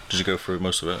original? Did you go through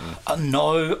most of it? And...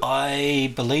 No,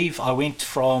 I believe I went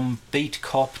from Beat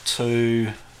Cop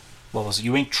to what was it?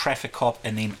 You went Traffic Cop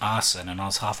and then Arson, and I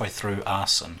was halfway through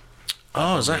Arson.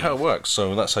 Oh, is that how it works?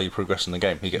 So that's how you progress in the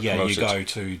game. You get Yeah, promoted. you go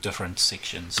to different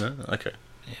sections. Yeah, okay.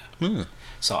 Yeah. Hmm.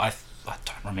 So I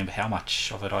don't remember how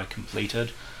much of it I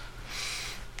completed.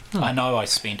 I know I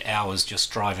spent hours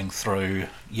just driving through,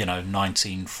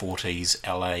 1940s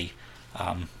LA,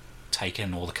 take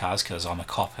in all the cars because I'm a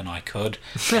cop and I could,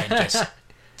 and just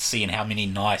seeing how many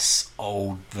nice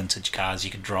old vintage cars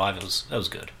you could drive. It was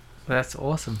good. That's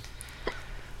awesome.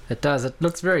 It does. It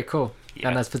looks very cool. Yeah.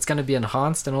 And if it's going to be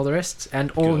enhanced and all the rest,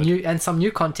 and all Good. new and some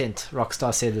new content,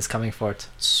 Rockstar said is coming for it.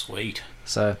 Sweet.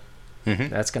 So Mhm.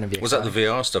 that's going to be. Was that the exciting.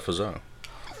 VR stuff as well?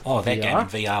 Oh, that game VR? in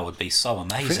VR would be so I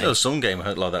think amazing. there was some game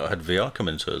like that that had VR come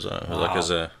into it as well, like Wow. as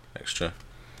a extra.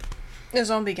 A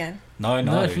zombie game. No,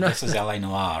 No, no. this is LA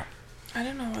Noir. I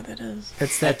don't know what that is.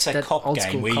 It's that, It's a that cop old game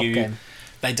school where cop you- game.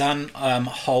 They done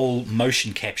whole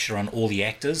motion capture on all the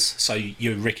actors, so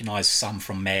you recognise some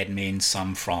from Mad Men,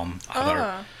 some from other.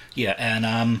 Ah. Yeah,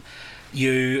 and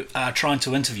you are trying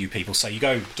to interview people. So you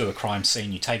go do a crime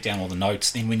scene, you take down all the notes.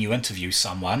 Then when you interview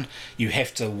someone, you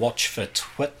have to watch for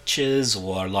twitches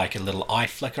or like a little eye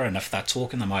flicker, and if they're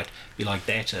talking, they might be like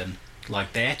that,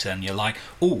 and you're like,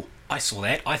 "Oh, I saw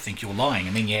that. I think you're lying,"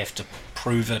 and then you have to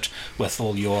prove it with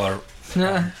all your.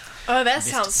 Oh, that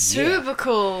sounds super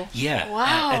cool. Yeah,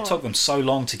 Wow. it took them so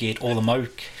long to get all the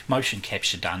motion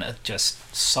capture done. It's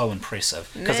just so impressive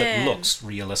because it Man. looks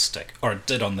realistic, or it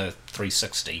did on the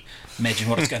 360. Imagine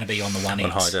what it's going to be on the One On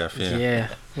high X. def, Yeah. yeah.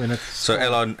 When it's So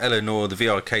Eleanor, the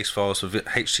VR case files for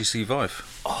HTC Vive.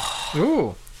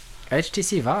 ooh,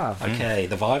 HTC Vive. Okay,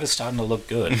 the Vive is starting to look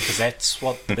good because that's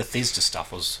what the Bethesda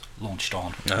stuff was launched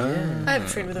on. I have a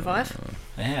friend with a Vive.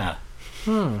 Yeah,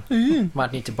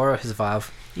 Might need to borrow his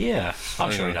Vive. yeah,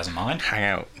 I'm sure he doesn't mind. Hang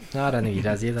out. No, I don't think he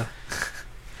does either.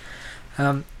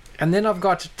 And then I've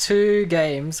got two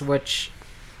games which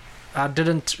I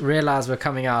didn't realize were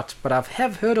coming out, but I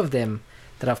have heard of them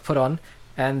that I've put on,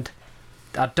 and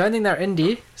I don't think they're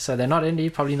indie, so they're not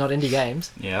indie, probably not indie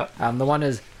games. Yeah, The one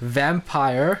is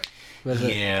Vampire. With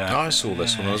a- yeah. I saw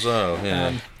this one as well. Yeah.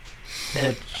 um,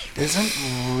 It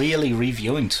isn't really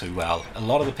reviewing too well. A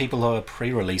lot of the people who are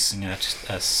pre-releasing it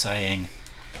are saying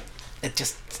it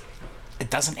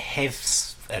doesn't have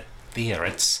it there.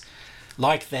 It's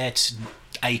like that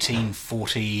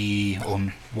 1840 or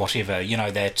whatever,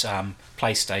 that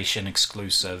PlayStation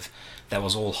exclusive that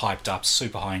was all hyped up,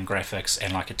 super high in graphics,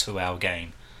 and like a 2-hour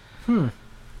game.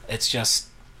 It's just,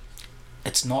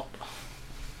 it's not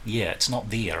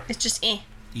there. It's just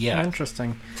Yeah.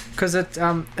 Interesting, because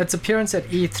its appearance at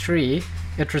E3,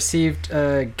 it received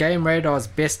Game Radar's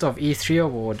Best of E3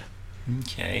 award.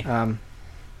 Okay.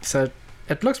 So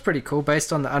it looks pretty cool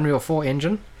based on the Unreal 4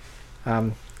 engine.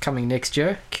 Coming next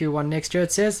year, Q1 next year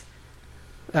it says.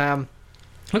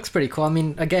 Looks pretty cool. I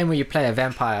mean, a game where you play a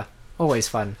vampire, always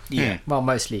fun. Yeah. Well,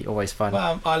 mostly always fun.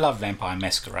 Well, I love Vampire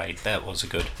Masquerade. That was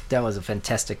That was a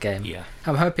fantastic game. Yeah.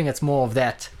 I'm hoping it's more of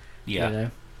that. Yeah.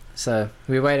 So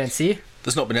we wait and see.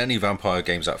 There's not been any vampire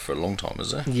games out for a long time,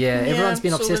 is there? Yeah, everyone's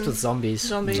been sort obsessed of with zombies.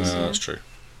 Zombies. No, that's true.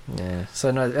 Yeah.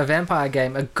 So no, a vampire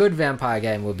game, a good vampire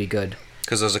game will be good.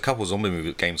 Because there's a couple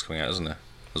zombie games coming out, isn't there?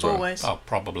 As well. Always. Oh,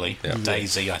 probably. Yeah.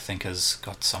 DayZ, I think, has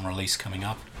got some release coming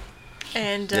up.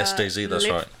 And Yes, DayZ, that's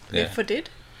right. Yeah. Left 4 Dead.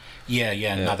 Yeah,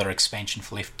 another expansion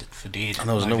for Left 4 Dead. And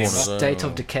there was another one as well. State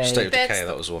of Decay. State of That's Decay, the-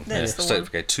 that was one. that's Yeah. the State one.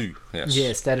 of Decay 2. Yes.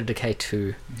 Yeah, State of Decay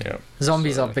 2. Yeah.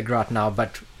 Zombies So- are big right now,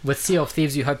 but with Sea of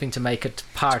Thieves, you're hoping to make it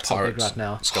pirates are big right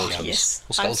now. Skeletons. Yes. Or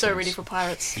I'm skeletons. so ready for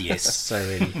pirates. Yes. So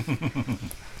really.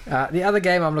 The other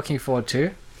game I'm looking forward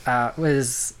to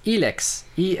was Elex.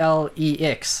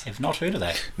 ELEX. Have not heard of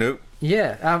that. Nope.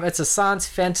 Yeah, it's a science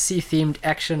fantasy themed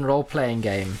action role playing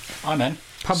game I'm in.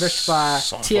 published by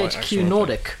Sci-fi THQ action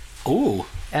Nordic. Ooh.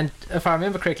 And if I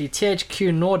remember correctly,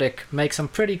 THQ Nordic makes some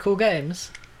pretty cool games,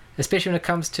 especially when it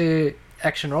comes to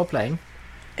action role playing.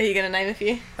 Are you going to name a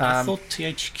few? I thought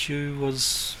THQ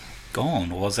was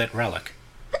gone, or was that Relic?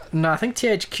 No, I think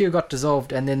THQ got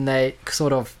dissolved and then they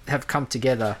sort of have come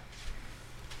together.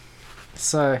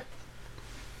 So,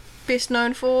 Best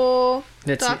known for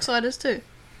let's see. Darksiders 2.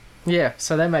 Yeah,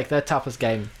 so they make that type of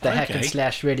game. The hack and Okay.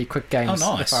 slash really quick games,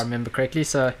 Oh, nice. if I remember correctly.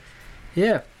 So,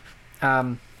 yeah.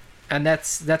 And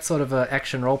that's sort of a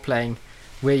action role playing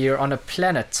where you're on a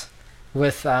planet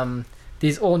with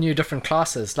these all new different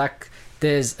classes. Like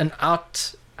there's an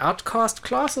outcast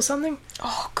class or something,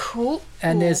 Oh, cool.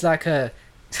 and Ooh. there's like a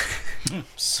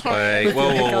Sorry. Wait,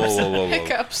 whoa.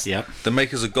 Hiccups. Yep. The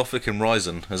makers of Gothic and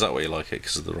Ryzen. Is that why you like it?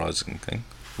 Because of the Ryzen thing?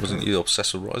 Wasn't you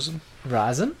obsessed with Ryzen?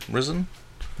 Ryzen. Risen?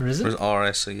 Risen?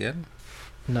 RSEN?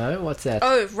 No, what's that?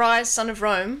 Oh, Rise, Son of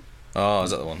Rome. Oh,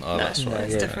 is that the one? Oh, No. that's Yeah, right.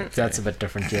 it's different. That's a bit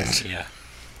different, yes. Yeah.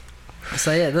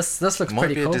 So yeah, this looks Might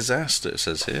pretty be a cool. disaster, it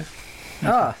says here.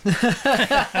 Ah,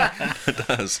 It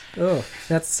does. oh,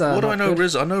 that's. What do I not know? good.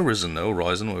 Risen? I know Risen, though.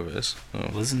 Ryzen, whatever it is. Oh.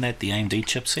 Wasn't that the AMD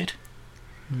chipset?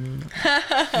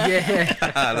 Yeah.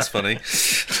 That's funny.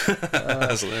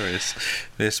 That's hilarious.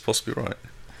 Yes, possibly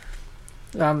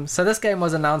right. So this game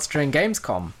was announced during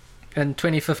Gamescom in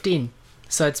 2015.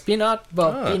 So it's been out,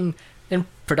 been in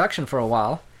production for a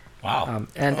while, Wow.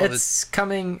 and Oh, it's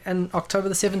coming in October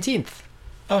the 17th.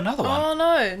 Oh, another one. Oh,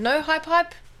 no. No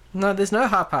hype? No, there's no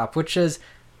hype, which is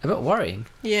a bit worrying.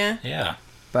 Yeah. Yeah.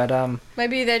 But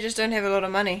Maybe they just don't have a lot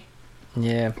of money.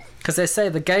 yeah, because they say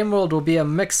the game world will be a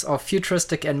mix of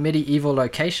futuristic and medieval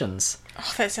locations. Oh,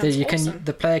 that That sounds awesome.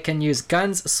 the player can use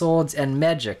guns, swords, and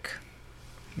magic.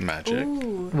 Magic.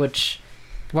 Ooh. Which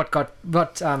what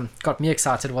got me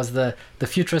excited was the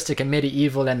futuristic and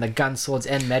medieval and the gun, swords,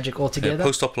 and magic all Yeah, together.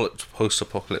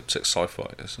 post-apocalyptic sci-fi,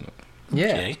 isn't it? Yeah.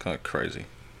 Okay. Kind of crazy.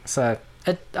 So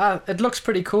it looks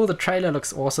pretty cool. The trailer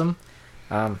looks awesome.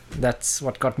 That's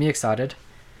what got me excited.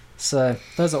 So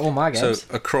those are all my So games.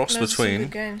 a cross Those are some good between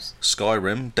games.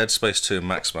 Skyrim, Dead Space 2, and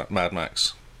Mad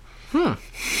Max.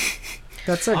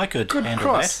 That's a I could good handle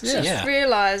cross. that. Yeah. Yeah.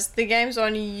 Realize the games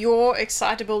on your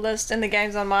excitable list and the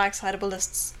games on my excitable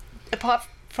lists, apart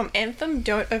from Anthem,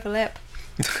 don't overlap.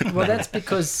 Well, that's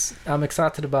because I'm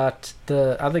excited about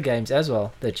the other games as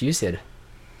well that you said,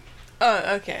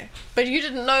 Oh, okay. But you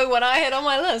didn't know what I had on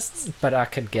my list. but I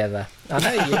could gather. I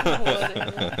know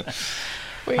you.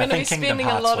 We're I going to be think Kingdom spending a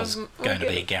Hearts lot was of. going to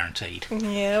be guaranteed.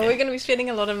 Yeah, we're going to be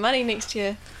spending a lot of money next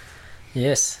year.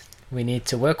 Yes, we need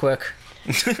to work. work.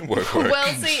 Well,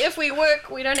 see, if we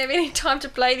work, we don't have any time to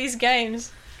play these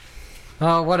games.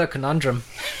 Oh, what a conundrum.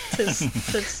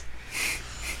 Tis.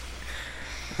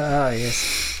 Oh, yes.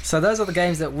 So those are the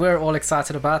games that we're all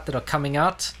excited about that are coming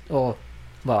out, or,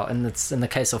 well, in the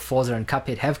case of Forza and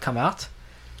Cuphead, have come out,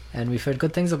 and we've heard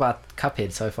good things about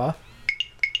Cuphead so far.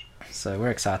 So we're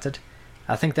excited.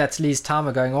 I think that's Lee's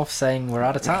timer going off saying we're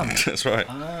out of time. That's right.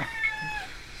 Ah,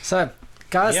 So,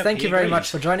 guys, Yep, thank he you very agrees. much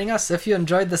for joining us. If you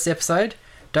enjoyed this episode,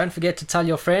 Don't forget to tell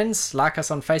your friends, like us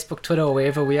on Facebook, Twitter, or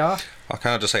wherever we are. I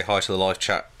can just say hi to the live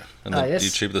chat and the Yes.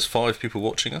 YouTube. There's 5 people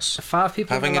watching us. 5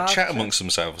 people Having in a the chat live amongst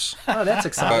themselves Oh, that's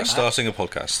exciting. about starting a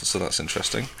podcast, so that's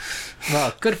interesting.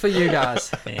 Well, good for you guys.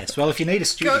 Yes, well, if you need a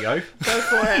studio, Go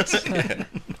for it.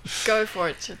 Go for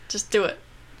it. Just do it.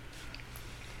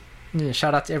 Yeah,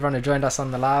 shout out to everyone who joined us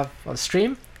on the live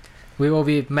stream. We will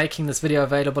be making this video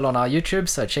available on our YouTube,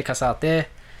 so check us out there.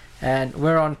 And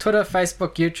we're on Twitter,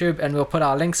 Facebook, YouTube, and we'll put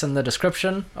our links in the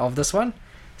description of this one.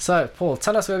 So, Paul,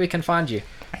 tell us where we can find you.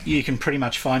 you can pretty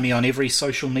much find me on every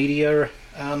social media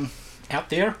out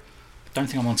there. Don't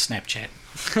think I'm on Snapchat.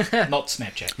 Not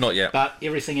Snapchat. Not yet. But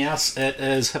everything else, it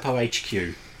is Hippo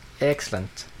HQ.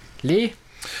 Excellent. Lee?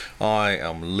 I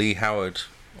am Lee Howard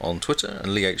on Twitter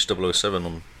and LeeH007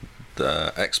 on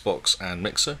the Xbox and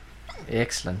Mixer.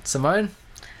 Excellent. Simone?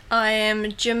 I am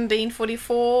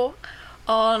JimBean44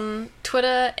 on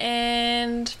Twitter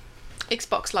and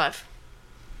Xbox Live.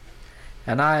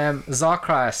 And I am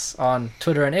Zarkris on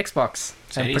Twitter and Xbox.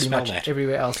 So and how do you pretty spell much that?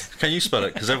 everywhere else. Can you spell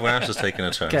it? Because everyone else has taken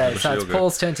a turn. Okay, So so it's you're good.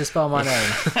 Paul's turn to spell my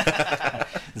name.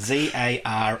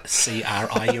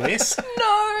 Zarcrius.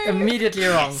 No! Immediately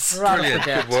wrong. Right Brilliant. off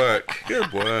the Good bat. work.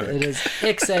 Good work. It is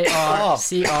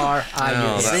XARCRIUS. Oh,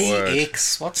 that works.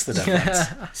 ZX. What's the difference?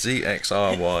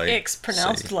 ZXRY. X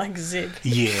pronounced like Z.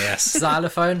 Yes.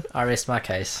 Xylophone, I rest my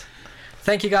case.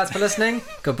 Thank you guys for listening.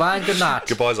 Goodbye and good night.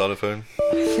 Goodbye, Xylophone.